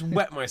rejected. I'll just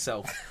wet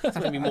myself to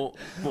make me more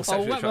sexually I'll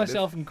wet attractive.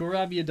 myself and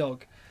grab your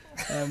dog.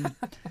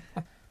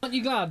 Aren't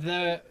you glad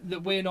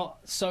that we're not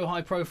so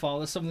high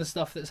profile as some of the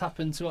stuff that's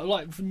happened to,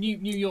 like New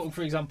York,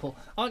 for example?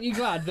 Aren't you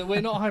glad that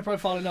we're not high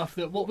profile enough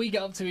that what we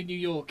get up to in New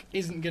York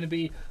isn't going to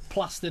be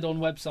plastered on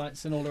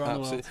websites and all around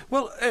the world?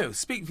 Well, you're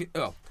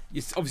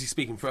obviously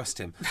speaking for us,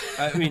 Tim.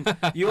 I mean,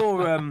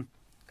 you're.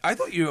 I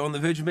thought you were on the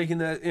verge of making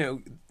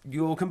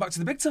you'll come back to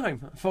the big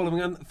time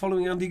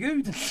following Andy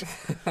Good.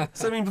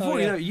 So I mean, before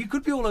you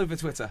could be all over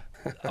Twitter.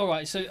 All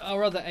right. So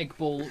our other egg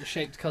ball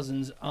shaped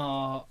cousins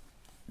are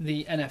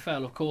the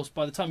NFL, of course.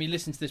 By the time you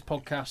listen to this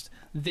podcast,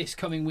 this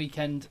coming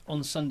weekend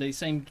on Sunday,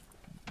 same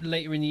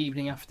later in the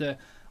evening after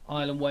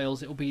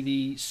Ireland-Wales, it will be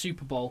the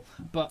Super Bowl.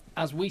 But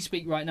as we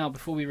speak right now,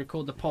 before we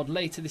record the pod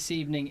later this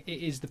evening,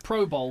 it is the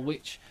Pro Bowl,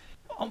 which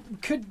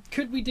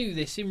could we do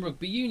this in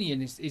rugby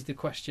union is the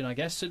question, I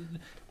guess. So,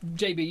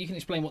 JB, you can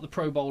explain what the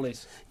Pro Bowl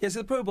is. Yes, so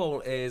the Pro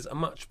Bowl is a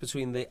match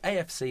between the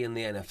AFC and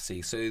the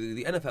NFC. So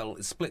the NFL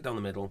is split down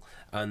the middle,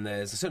 and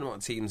there's a certain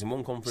amount of teams in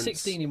one conference.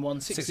 16 in one,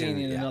 16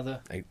 in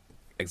another.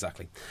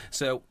 Exactly.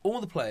 So all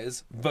the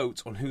players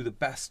vote on who the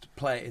best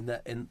player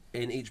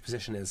in each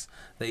position is.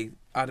 They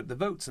add up the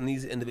votes, and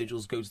these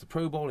individuals go to the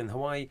Pro Bowl in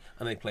Hawaii,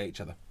 and they play each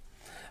other.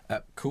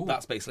 Cool.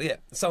 That's basically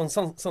it. Sounds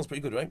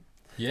pretty good, right?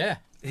 Yeah.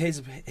 Here's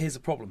a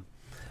problem.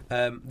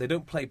 They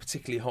don't play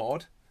particularly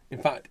hard.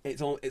 In fact,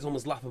 it's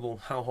almost laughable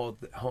how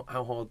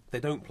hard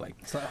they don't play.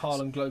 It's like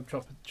Harlem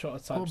Globetrotter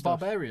type stuff.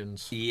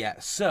 Barbarians. Yeah.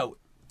 So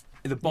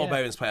the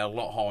barbarians play a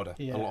lot harder.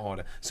 Yeah. A lot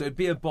harder. So it'd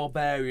be a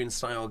barbarian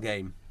style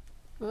game.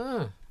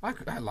 I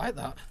like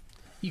that.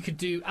 You could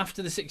do,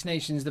 after the Six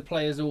Nations, the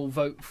players all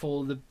vote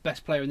for the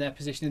best player in their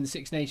position in the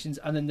Six Nations,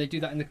 and then they do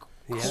that in the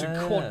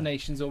Quad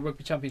Nations or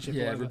Rugby Championship.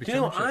 Yeah, or whatever. do you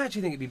know what? I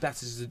actually think it'd be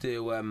better to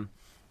do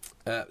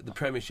the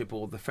Premiership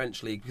or the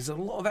French League, because there's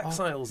a lot of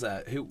exiles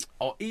there who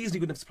are easily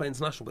good enough to play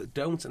international but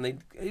don't, and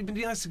it'd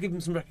be nice to give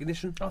them some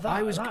recognition. Oh,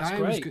 that's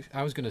great.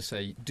 I was going to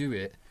say, do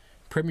it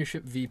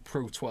Premiership v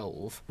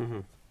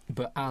Pro12,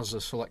 but as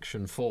a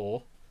selection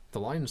for the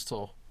Lions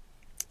Tour,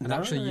 and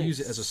actually use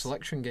it as a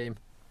selection game.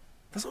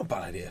 That's not a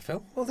bad idea,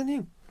 Phil. Well done,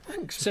 you.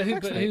 Thanks. So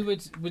Thanks, who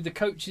would the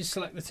coaches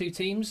select the 2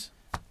 teams?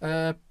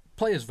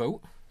 Players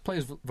vote.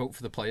 Players vote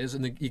for the players,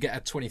 and you get a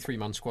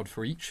 23-man squad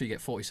for each, so you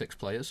get 46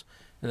 players,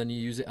 and then you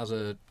use it as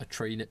a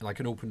training, like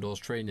an open doors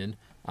training,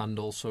 and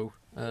also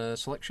a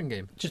selection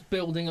game. Just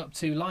building up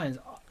to Lions.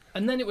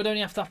 And then it would only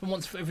have to happen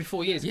once every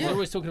 4 years. Yeah. We're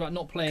always talking about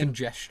not playing...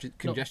 Congested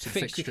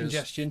fixtures.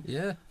 Congestion.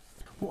 Yeah.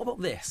 What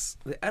about this?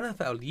 The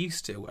NFL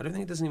used to, I don't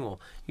think it does anymore,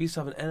 used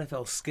to have an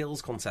NFL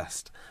skills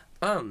contest,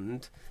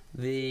 and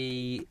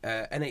the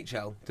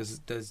NHL does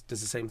the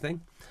same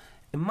thing.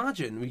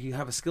 Imagine we could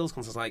have a skills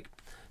contest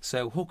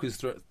so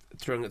hookers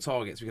throwing at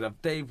targets. We could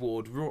have Dave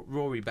Ward,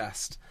 Rory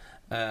Best,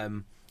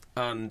 and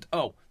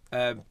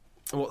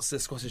what's the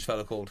Scottish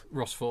fella called?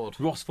 Ross Ford,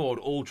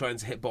 all trying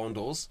to hit barn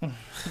doors.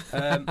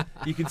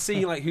 You can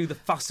see who the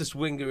fastest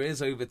winger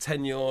is over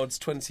 10 yards,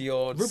 20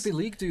 yards. Rugby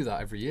League do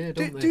that every year,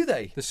 don't they? Do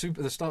they?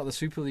 The start of the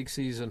Super League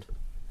season.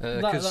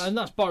 And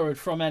that's borrowed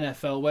from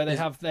NFL, where they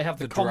have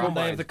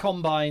the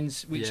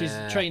combines, which is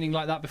training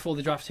like that before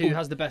the draft. Who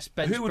has the best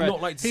bench press? Who would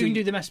not like to see... Who can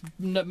do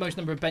the most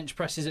number of bench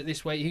presses at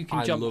this weight? Who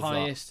can jump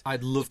highest?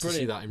 I'd love to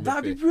see that in rugby.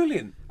 That'd be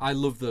brilliant. I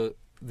love the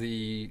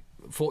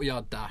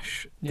 40-yard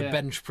dash, the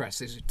bench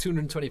press. It's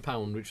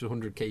 £220, which is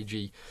 100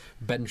 kg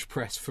bench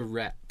press for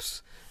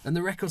reps, and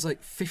the record's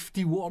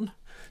 51.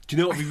 Do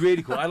you know what would be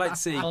really cool? I'd like to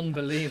see...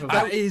 Unbelievable.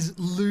 That is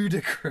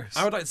ludicrous.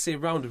 I would like to see a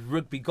round of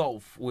rugby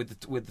golf with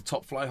the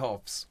top fly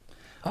halves.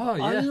 Oh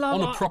yeah,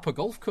 on a proper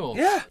golf course.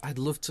 Yeah, I'd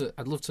love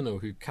to know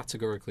who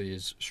categorically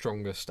is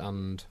strongest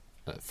and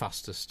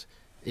fastest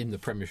in the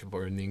Premiership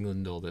or in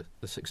England or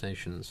the Six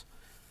Nations.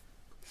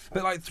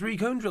 But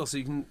 3-cone drill, so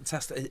you can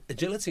test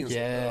agility and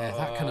stuff. Yeah,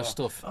 that kind of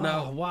stuff.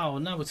 Now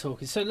we're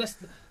talking.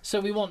 So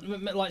we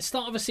want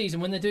start of a season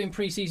when they're doing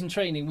pre-season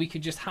training. We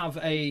could just have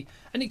and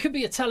it could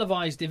be a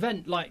televised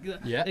event.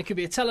 It could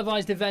be a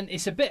televised event.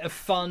 It's a bit of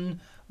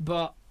fun,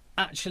 but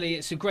actually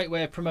it's a great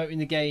way of promoting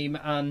the game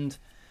and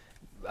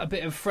a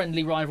bit of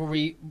friendly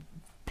rivalry.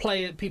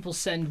 People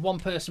send one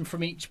person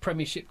from each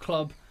Premiership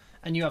club,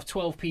 and you have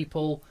 12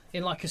 people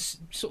in a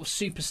sort of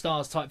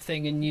superstars type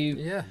thing, and you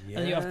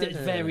have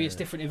various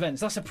different events.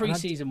 That's a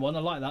pre-season one. I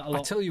like that a lot.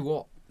 I tell you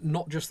what,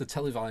 not just the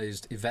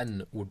televised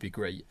event would be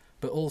great,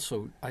 but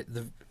also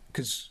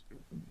because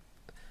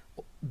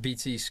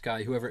BT,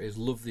 Sky, whoever it is,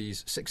 love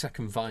these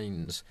 6-second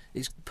vines.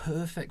 It's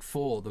perfect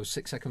for those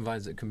 6-second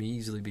vines that can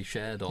easily be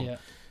shared on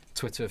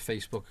Twitter,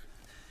 Facebook.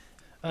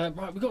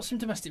 Right, we've got some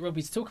domestic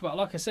rugby to talk about.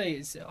 Like I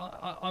say,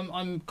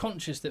 I'm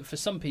conscious that for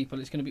some people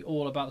it's going to be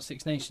all about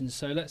Six Nations.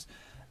 So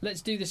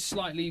let's do this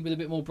slightly with a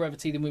bit more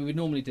brevity than we would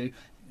normally do.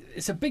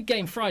 It's a big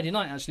game Friday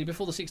night, actually,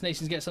 before the Six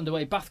Nations gets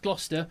underway. Bath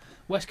Gloucester,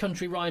 West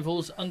Country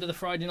rivals under the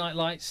Friday night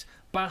lights.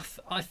 Bath,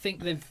 I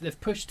think they've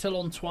pushed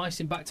Toulon twice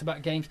in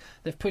back-to-back games.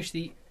 They've pushed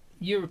the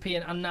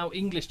European and now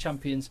English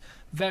champions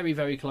very,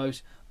 very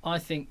close. I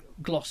think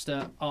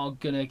Gloucester are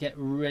going to get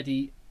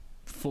ready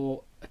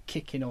for a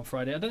kick-in on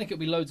Friday. I don't think it'll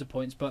be loads of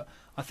points, but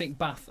I think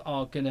Bath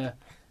are going to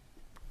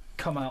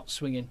come out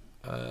swinging.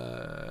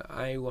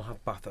 I will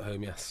have Bath at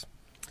home, yes.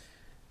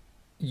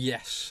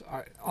 Yes,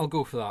 I'll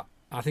go for that.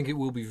 I think it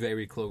will be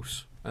very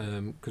close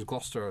because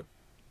Gloucester,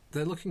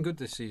 they're looking good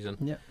this season.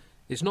 Yeah.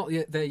 It's not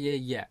their year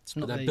yet,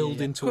 but they're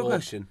building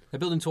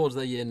towards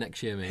their year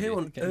next year, maybe. Who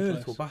on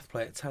earth will Bath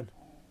play at 10?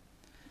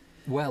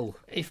 Well,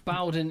 if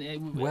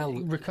Bowden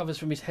recovers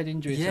from his head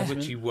injury,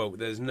 which he won't.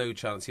 There's no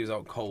chance. He was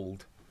out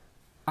cold.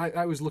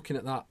 I was looking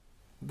at that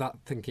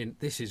thinking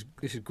this is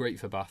great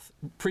for Bath.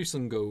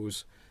 Priestland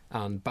goes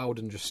and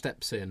Bowden just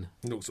steps in.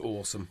 Looks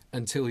awesome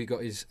until he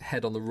got his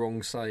head on the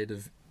wrong side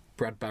of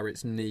Brad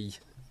Barrett's knee.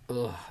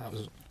 Ugh, that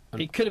was.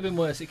 It could have been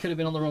worse. It could have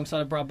been on the wrong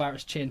side of Brad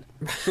Barrett's chin.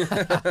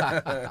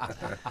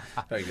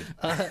 Very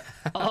good.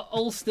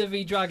 Ulster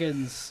v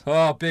Dragons.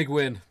 Oh, big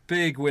win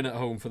at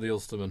home for the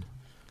Ulstermen.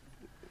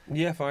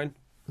 Yeah, fine.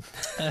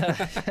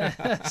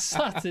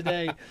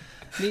 Saturday.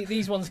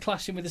 These ones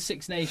clashing with the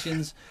Six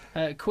Nations.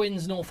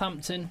 Quins,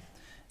 Northampton,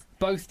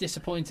 both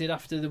disappointed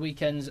after the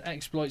weekend's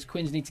exploits.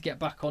 Quins need to get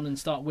back on and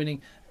start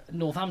winning.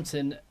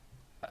 Northampton,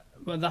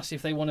 well, that's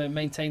if they want to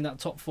maintain that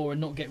top four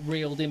and not get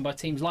reeled in by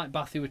teams like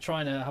Bath who are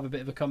trying to have a bit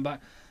of a comeback.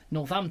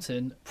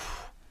 Northampton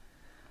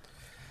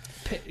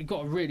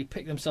got to really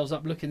pick themselves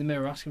up, look in the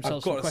mirror, ask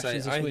themselves some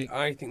questions this week.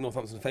 I think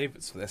Northampton are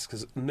favourites for this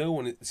because no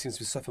one seems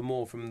to suffer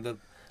more from the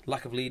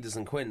lack of leaders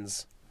than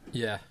Quins.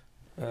 Yeah.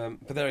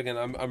 But there again,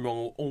 I'm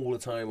wrong all the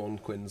time on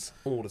Quins,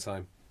 all the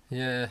time.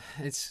 Yeah,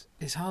 it's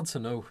hard to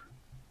know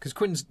because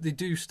Quins, they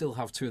do still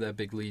have two of their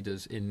big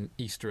leaders in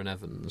Easter and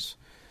Evans,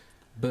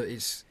 but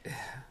it's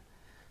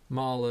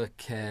Marler,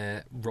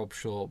 Kerr,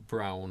 Robshaw,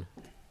 Brown,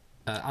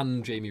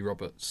 and Jamie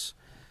Roberts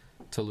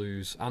to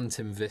lose, and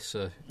Tim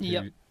Visser,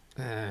 who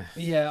But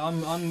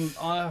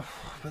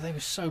they were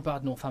so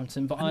bad,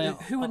 Northampton. But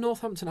who are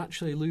Northampton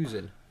actually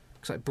losing?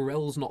 Because like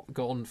Burrell's not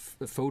gone,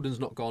 Foden's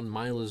not gone,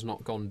 Myler's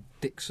not gone,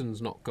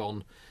 Dixon's not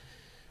gone,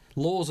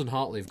 Laws and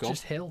Hartley have gone.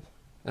 Just Hill.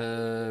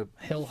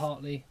 Hill,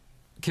 Hartley.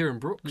 Kieran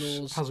Brooks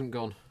Laws. Hasn't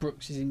gone.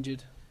 Brooks is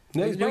injured.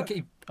 No, he's back.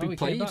 He came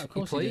played. back. Of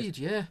course he did.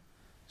 Yeah.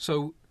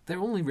 So they're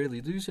only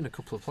really losing a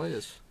couple of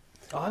players.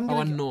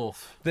 And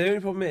North. The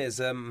only problem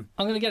is... I'm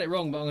going to get it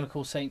wrong, but I'm going to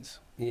call Saints.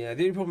 Yeah,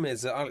 the only problem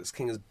is that Alex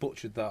King has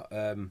butchered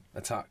that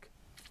attack.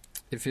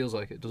 It feels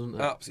like it, doesn't it?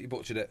 Absolutely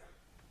butchered it.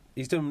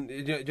 He's done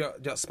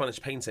that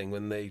Spanish painting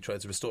when they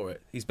tried to restore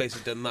it. He's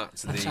basically done that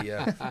to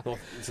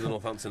the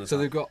Northampton attack. So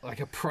they've got like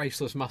a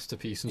priceless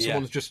masterpiece, and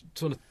someone's just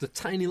done the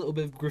tiny little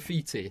bit of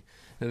graffiti,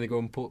 and they go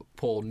and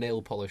pour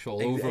nail polish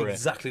all over it.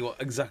 Exactly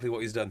what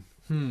he's done.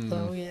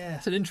 Oh yeah,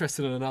 it's an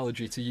interesting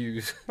analogy to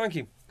use. Thank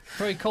you.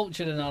 Very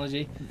cultured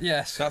analogy.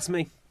 Yes, that's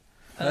me.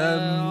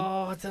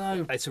 I don't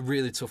know. It's a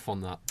really tough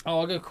one, that.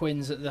 I'll go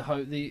Quins at the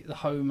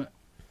home.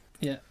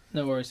 Yeah,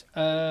 no worries.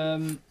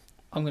 I'm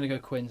going to go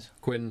Quins.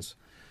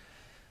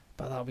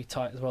 But that'll be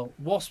tight as well.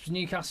 Wasps,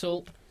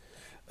 Newcastle.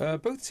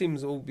 Both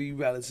teams will be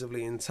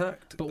relatively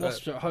intact. But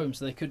Wasps are at home,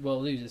 so they could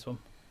well lose this one.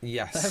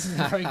 Yes. They haven't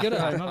been very good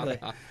at home, have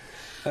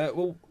they?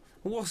 Well,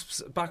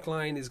 Wasps'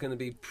 backline is going to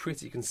be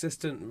pretty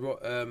consistent.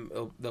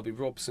 There'll be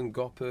Robson,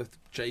 Gopperth,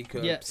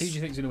 Jacobs. Yeah, who do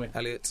you think's going to win?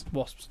 Elliott.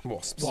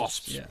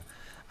 Wasps. Yeah.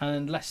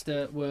 And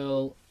Leicester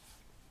will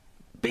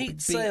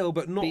beat Sale,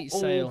 but not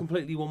all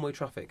completely one-way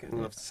traffic, I'm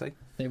going to have to say.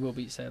 They will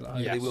beat Sale at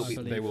home. Yes,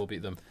 they will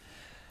beat them.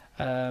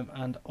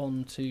 And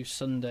on to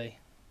Sunday,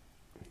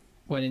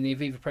 when in the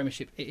Aviva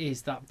Premiership it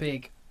is that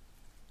big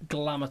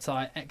glamour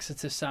tie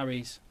Exeter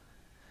Sarries,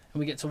 and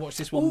we get to watch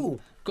this one.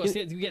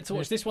 We get to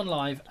watch this one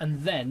live,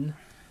 and then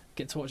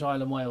get to watch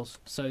Ireland Wales.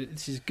 So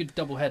this is a good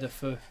double header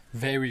for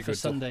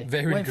Sunday.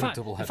 Very good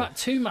double header. In fact,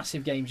 two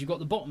massive games. You've got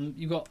the bottom.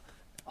 You've got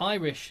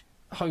Irish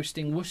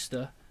hosting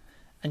Worcester,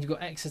 and you've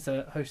got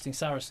Exeter hosting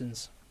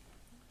Saracens.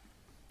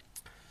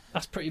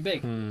 That's pretty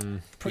big.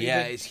 Big.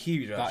 It's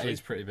huge. Actually. That is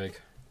pretty big.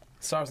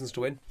 Saracens to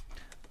win.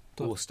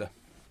 Worcester.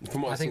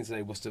 From what I've seen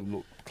today, Worcester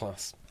look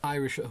class.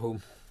 Irish at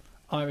home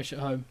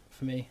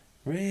for me.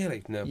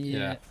 Really? No.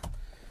 Yeah.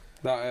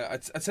 I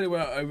tell you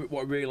what I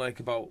really like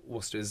about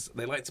Worcester is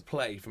they like to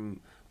play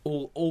from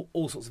all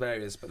sorts of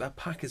areas, but their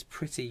pack is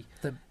pretty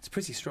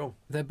strong.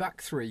 Their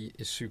back three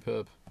is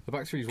superb. The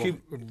back three is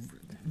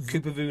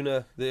Cooper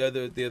Vuna,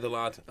 the other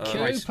lad.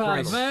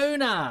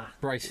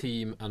 Bryce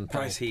Heem and Powell.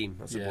 Bryce Heem,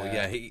 that's the boy.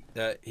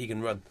 Yeah, he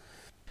can run.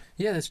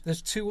 Yeah,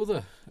 there's two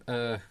other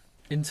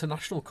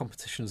international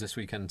competitions this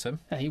weekend, Tim.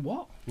 Hey,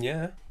 what?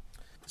 Yeah.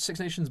 Six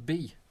Nations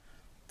B,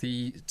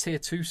 the Tier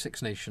 2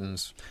 Six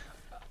Nations.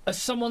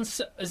 Has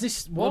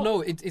this... What? Well,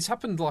 no, it's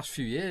happened the last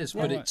few years,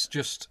 but it's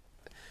just...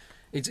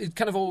 It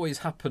kind of always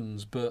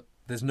happens, but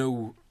there's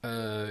no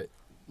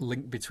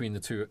link between the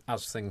two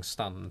as things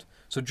stand.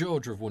 So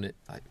Georgia have won it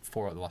like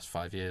 4 out of the last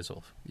 5 years,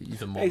 or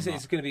even more. It's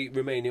going to be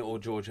Romania or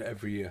Georgia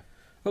every year.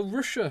 Well,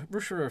 Russia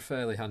are a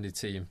fairly handy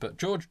team, but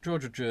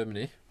Georgia,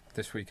 Germany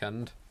this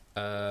weekend.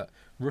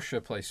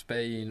 Russia play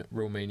Spain,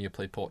 Romania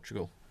play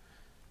Portugal.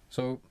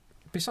 So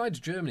besides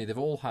Germany, they've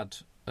all had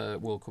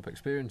World Cup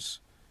experience.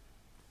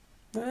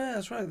 Yeah,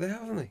 that's right, they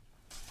have, haven't they?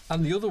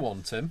 And the other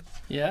one, Tim.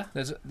 Yeah.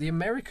 There's the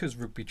Americas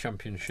Rugby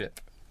Championship.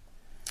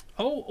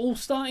 Oh, all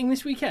starting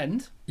this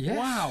weekend? Yes.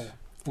 Wow.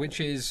 Which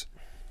is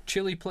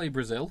Chile play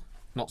Brazil,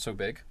 not so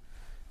big,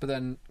 but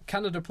then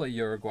Canada play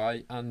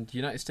Uruguay and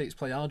United States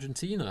play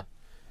Argentina,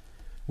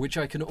 which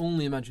I can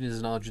only imagine is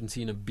an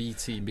Argentina B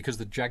team because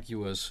the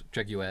Jaguars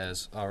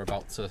are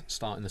about to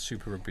start in the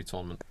Super Rugby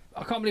tournament.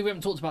 I can't believe we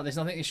haven't talked about this,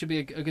 and I think this should be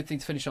a good thing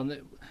to finish on.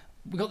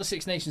 We've got the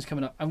Six Nations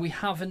coming up, and we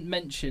haven't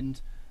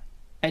mentioned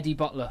Eddie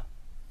Butler.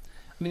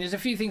 I mean, there's a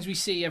few things we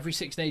see every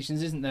Six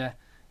Nations, isn't there?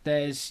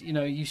 There's,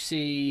 you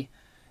see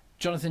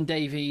Jonathan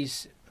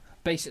Davies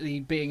basically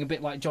being a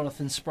bit like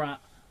Jonathan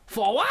Spratt.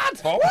 Forward!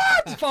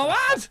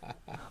 Forward!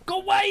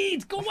 Go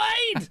Wade!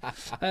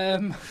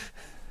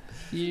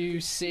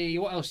 You see,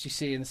 what else do you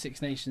see in the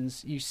Six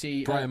Nations? You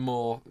see Brian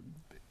Moore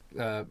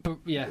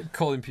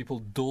calling people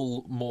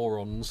dull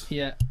morons.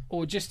 Yeah,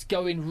 or just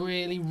going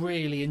really,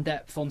 really in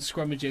depth on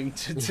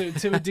scrummaging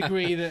to a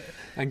degree that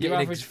and your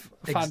average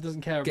fan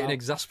doesn't care about. Getting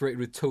exasperated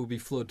with Toby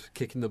Flood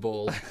kicking the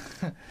ball.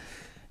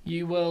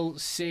 You will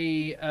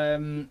see...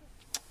 the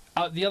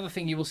other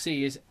thing you will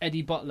see is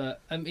Eddie Butler.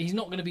 He's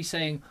not going to be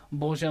saying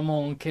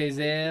Benjamin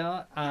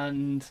Kaiser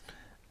and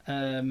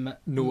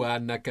Noah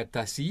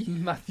Nakatasi,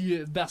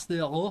 Mathieu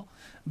Bastero,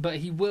 but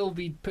he will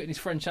be putting his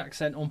French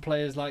accent on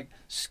players like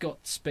Scott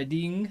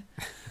Spedding.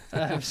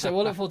 So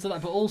we'll look forward to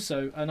that. But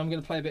also, and I'm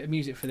going to play a bit of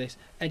music for this,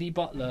 Eddie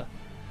Butler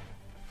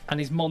and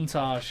his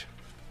montage.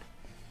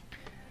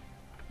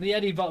 The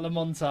Eddie Butler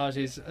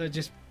montages are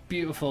just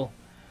beautiful.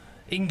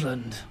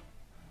 England,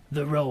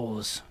 the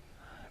Rose,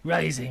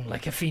 rising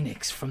like a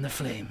phoenix from the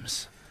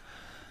flames.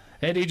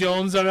 Eddie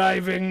Jones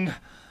arriving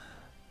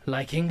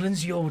like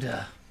England's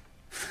Yoda.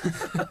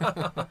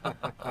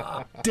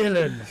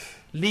 Dylan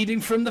leading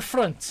from the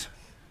front,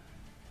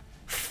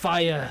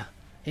 fire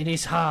in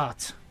his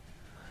heart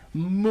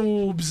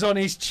moobs on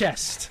his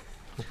chest.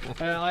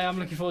 I am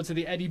looking forward to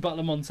the Eddie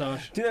Butler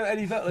montage. Do you know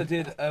Eddie Butler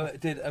did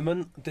a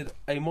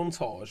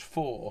montage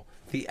for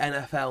the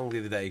NFL the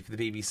other day for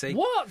the BBC?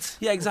 What?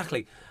 Yeah,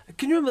 exactly.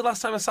 Can you remember the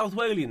last time a South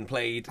Walian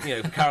played,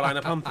 for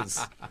Carolina Panthers?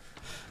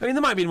 I mean,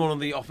 there might have been one on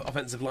the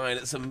offensive line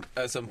at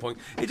some point.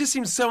 It just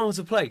seems so out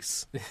of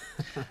place.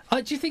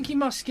 Do you think he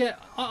must get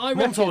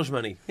montage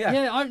money? Yeah,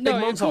 yeah. Big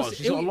montage.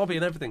 He's got a lobby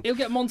and everything. He'll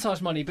get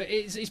montage money, but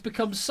it's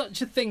become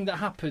such a thing that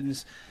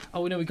happens.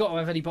 Oh, no, we've got to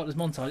have Eddie Butler's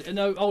montage.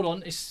 No, hold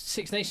on, it's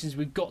Six Nations.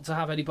 We've got to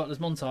have Eddie Butler's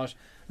montage.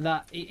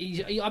 That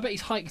I bet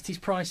he's hiked his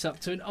price up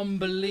to an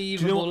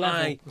unbelievable level.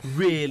 I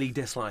really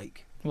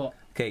dislike? What?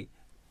 Okay,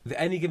 the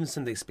Any Given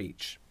Sunday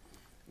speech.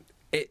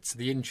 It's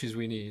the inches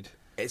we need.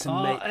 It's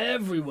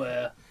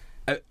everywhere.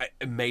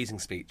 Amazing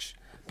speech,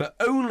 but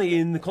only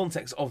in the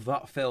context of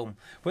that film.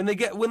 When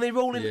they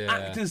roll in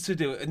actors to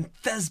do it and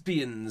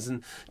thespians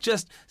and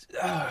just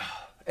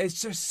it's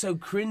just so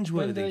cringeworthy.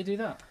 When do they do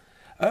that?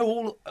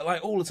 Oh,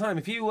 all the time.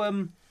 If you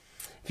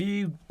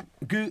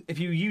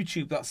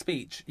YouTube that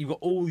speech, you've got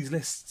all these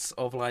lists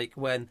of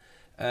when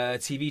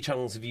TV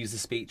channels have used the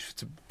speech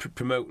to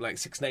promote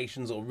Six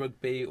Nations or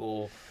rugby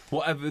or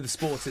whatever the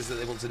sport is that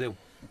they want to do.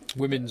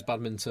 Women's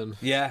badminton.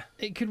 Yeah.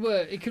 It could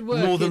work.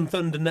 Northern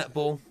Thunder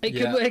netball.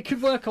 It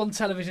could work on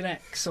Television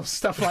X or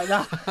stuff like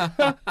that.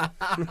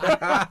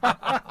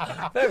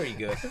 Very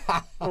good.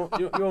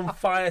 You're on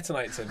fire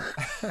tonight, Tim.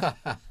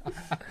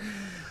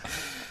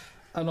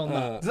 And on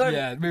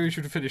that. Maybe we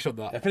should finish on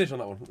that. Yeah, finish on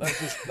that one.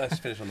 Let's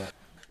finish on that.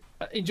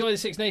 Enjoy the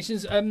Six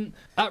Nations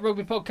at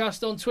Rugby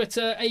Podcast on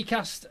Twitter,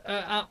 Acast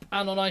app,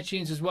 and on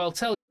iTunes as well.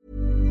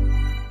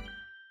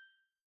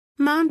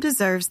 Mom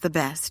deserves the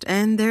best,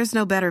 and there's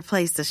no better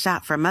place to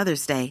shop for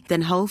Mother's Day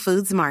than Whole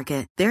Foods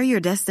Market. They're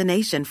your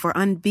destination for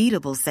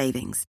unbeatable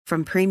savings,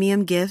 from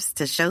premium gifts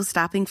to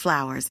show-stopping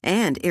flowers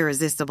and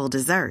irresistible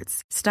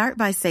desserts. Start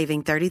by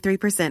saving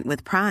 33%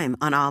 with Prime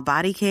on all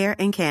body care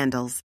and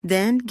candles.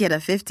 Then get a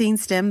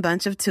 15-stem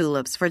bunch of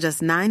tulips for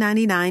just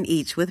 $9.99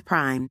 each with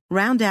Prime.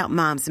 Round out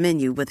Mom's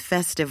menu with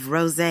festive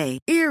rosé,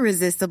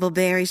 irresistible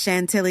berry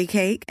chantilly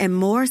cake, and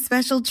more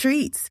special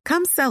treats.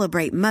 Come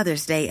celebrate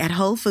Mother's Day at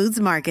Whole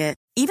Foods Market.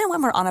 Even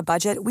when we're on a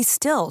budget, we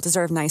still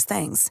deserve nice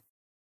things.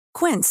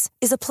 Quince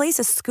is a place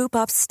to scoop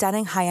up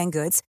stunning high-end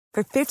goods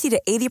for 50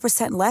 to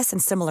 80% less than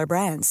similar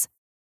brands.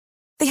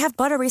 They have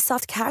buttery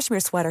soft cashmere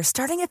sweaters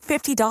starting at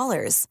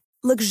 $50,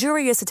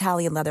 luxurious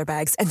Italian leather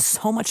bags, and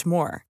so much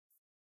more.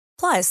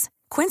 Plus,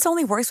 Quince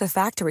only works with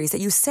factories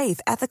that use safe,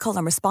 ethical,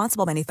 and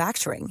responsible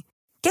manufacturing.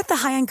 Get the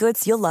high-end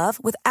goods you'll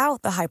love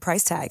without the high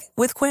price tag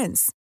with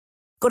Quince.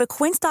 Go to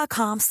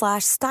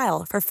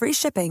quince.com/style for free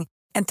shipping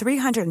and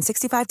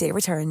 365-day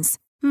returns.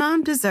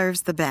 Mom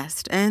deserves the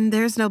best, and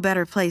there's no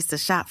better place to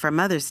shop for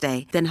Mother's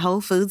Day than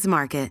Whole Foods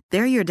Market.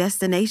 They're your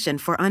destination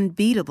for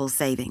unbeatable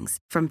savings,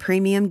 from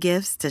premium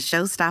gifts to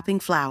show-stopping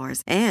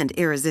flowers and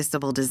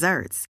irresistible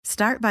desserts.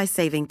 Start by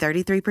saving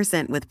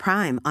 33% with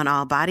Prime on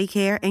all body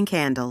care and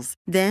candles.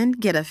 Then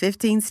get a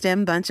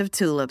 15-stem bunch of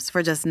tulips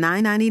for just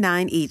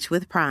 $9.99 each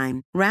with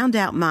Prime. Round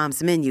out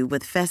Mom's menu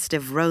with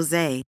festive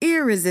rosé,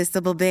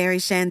 irresistible berry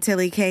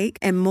chantilly cake,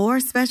 and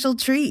more special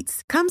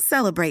treats. Come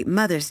celebrate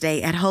Mother's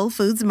Day at Whole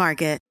Foods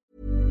Market.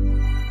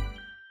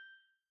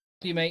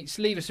 You mates,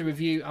 leave us a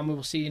review and we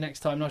will see you next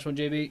time. Nice one,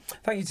 JB.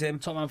 Thank you, Tim.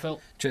 Top man,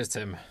 Phil. Cheers,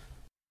 Tim.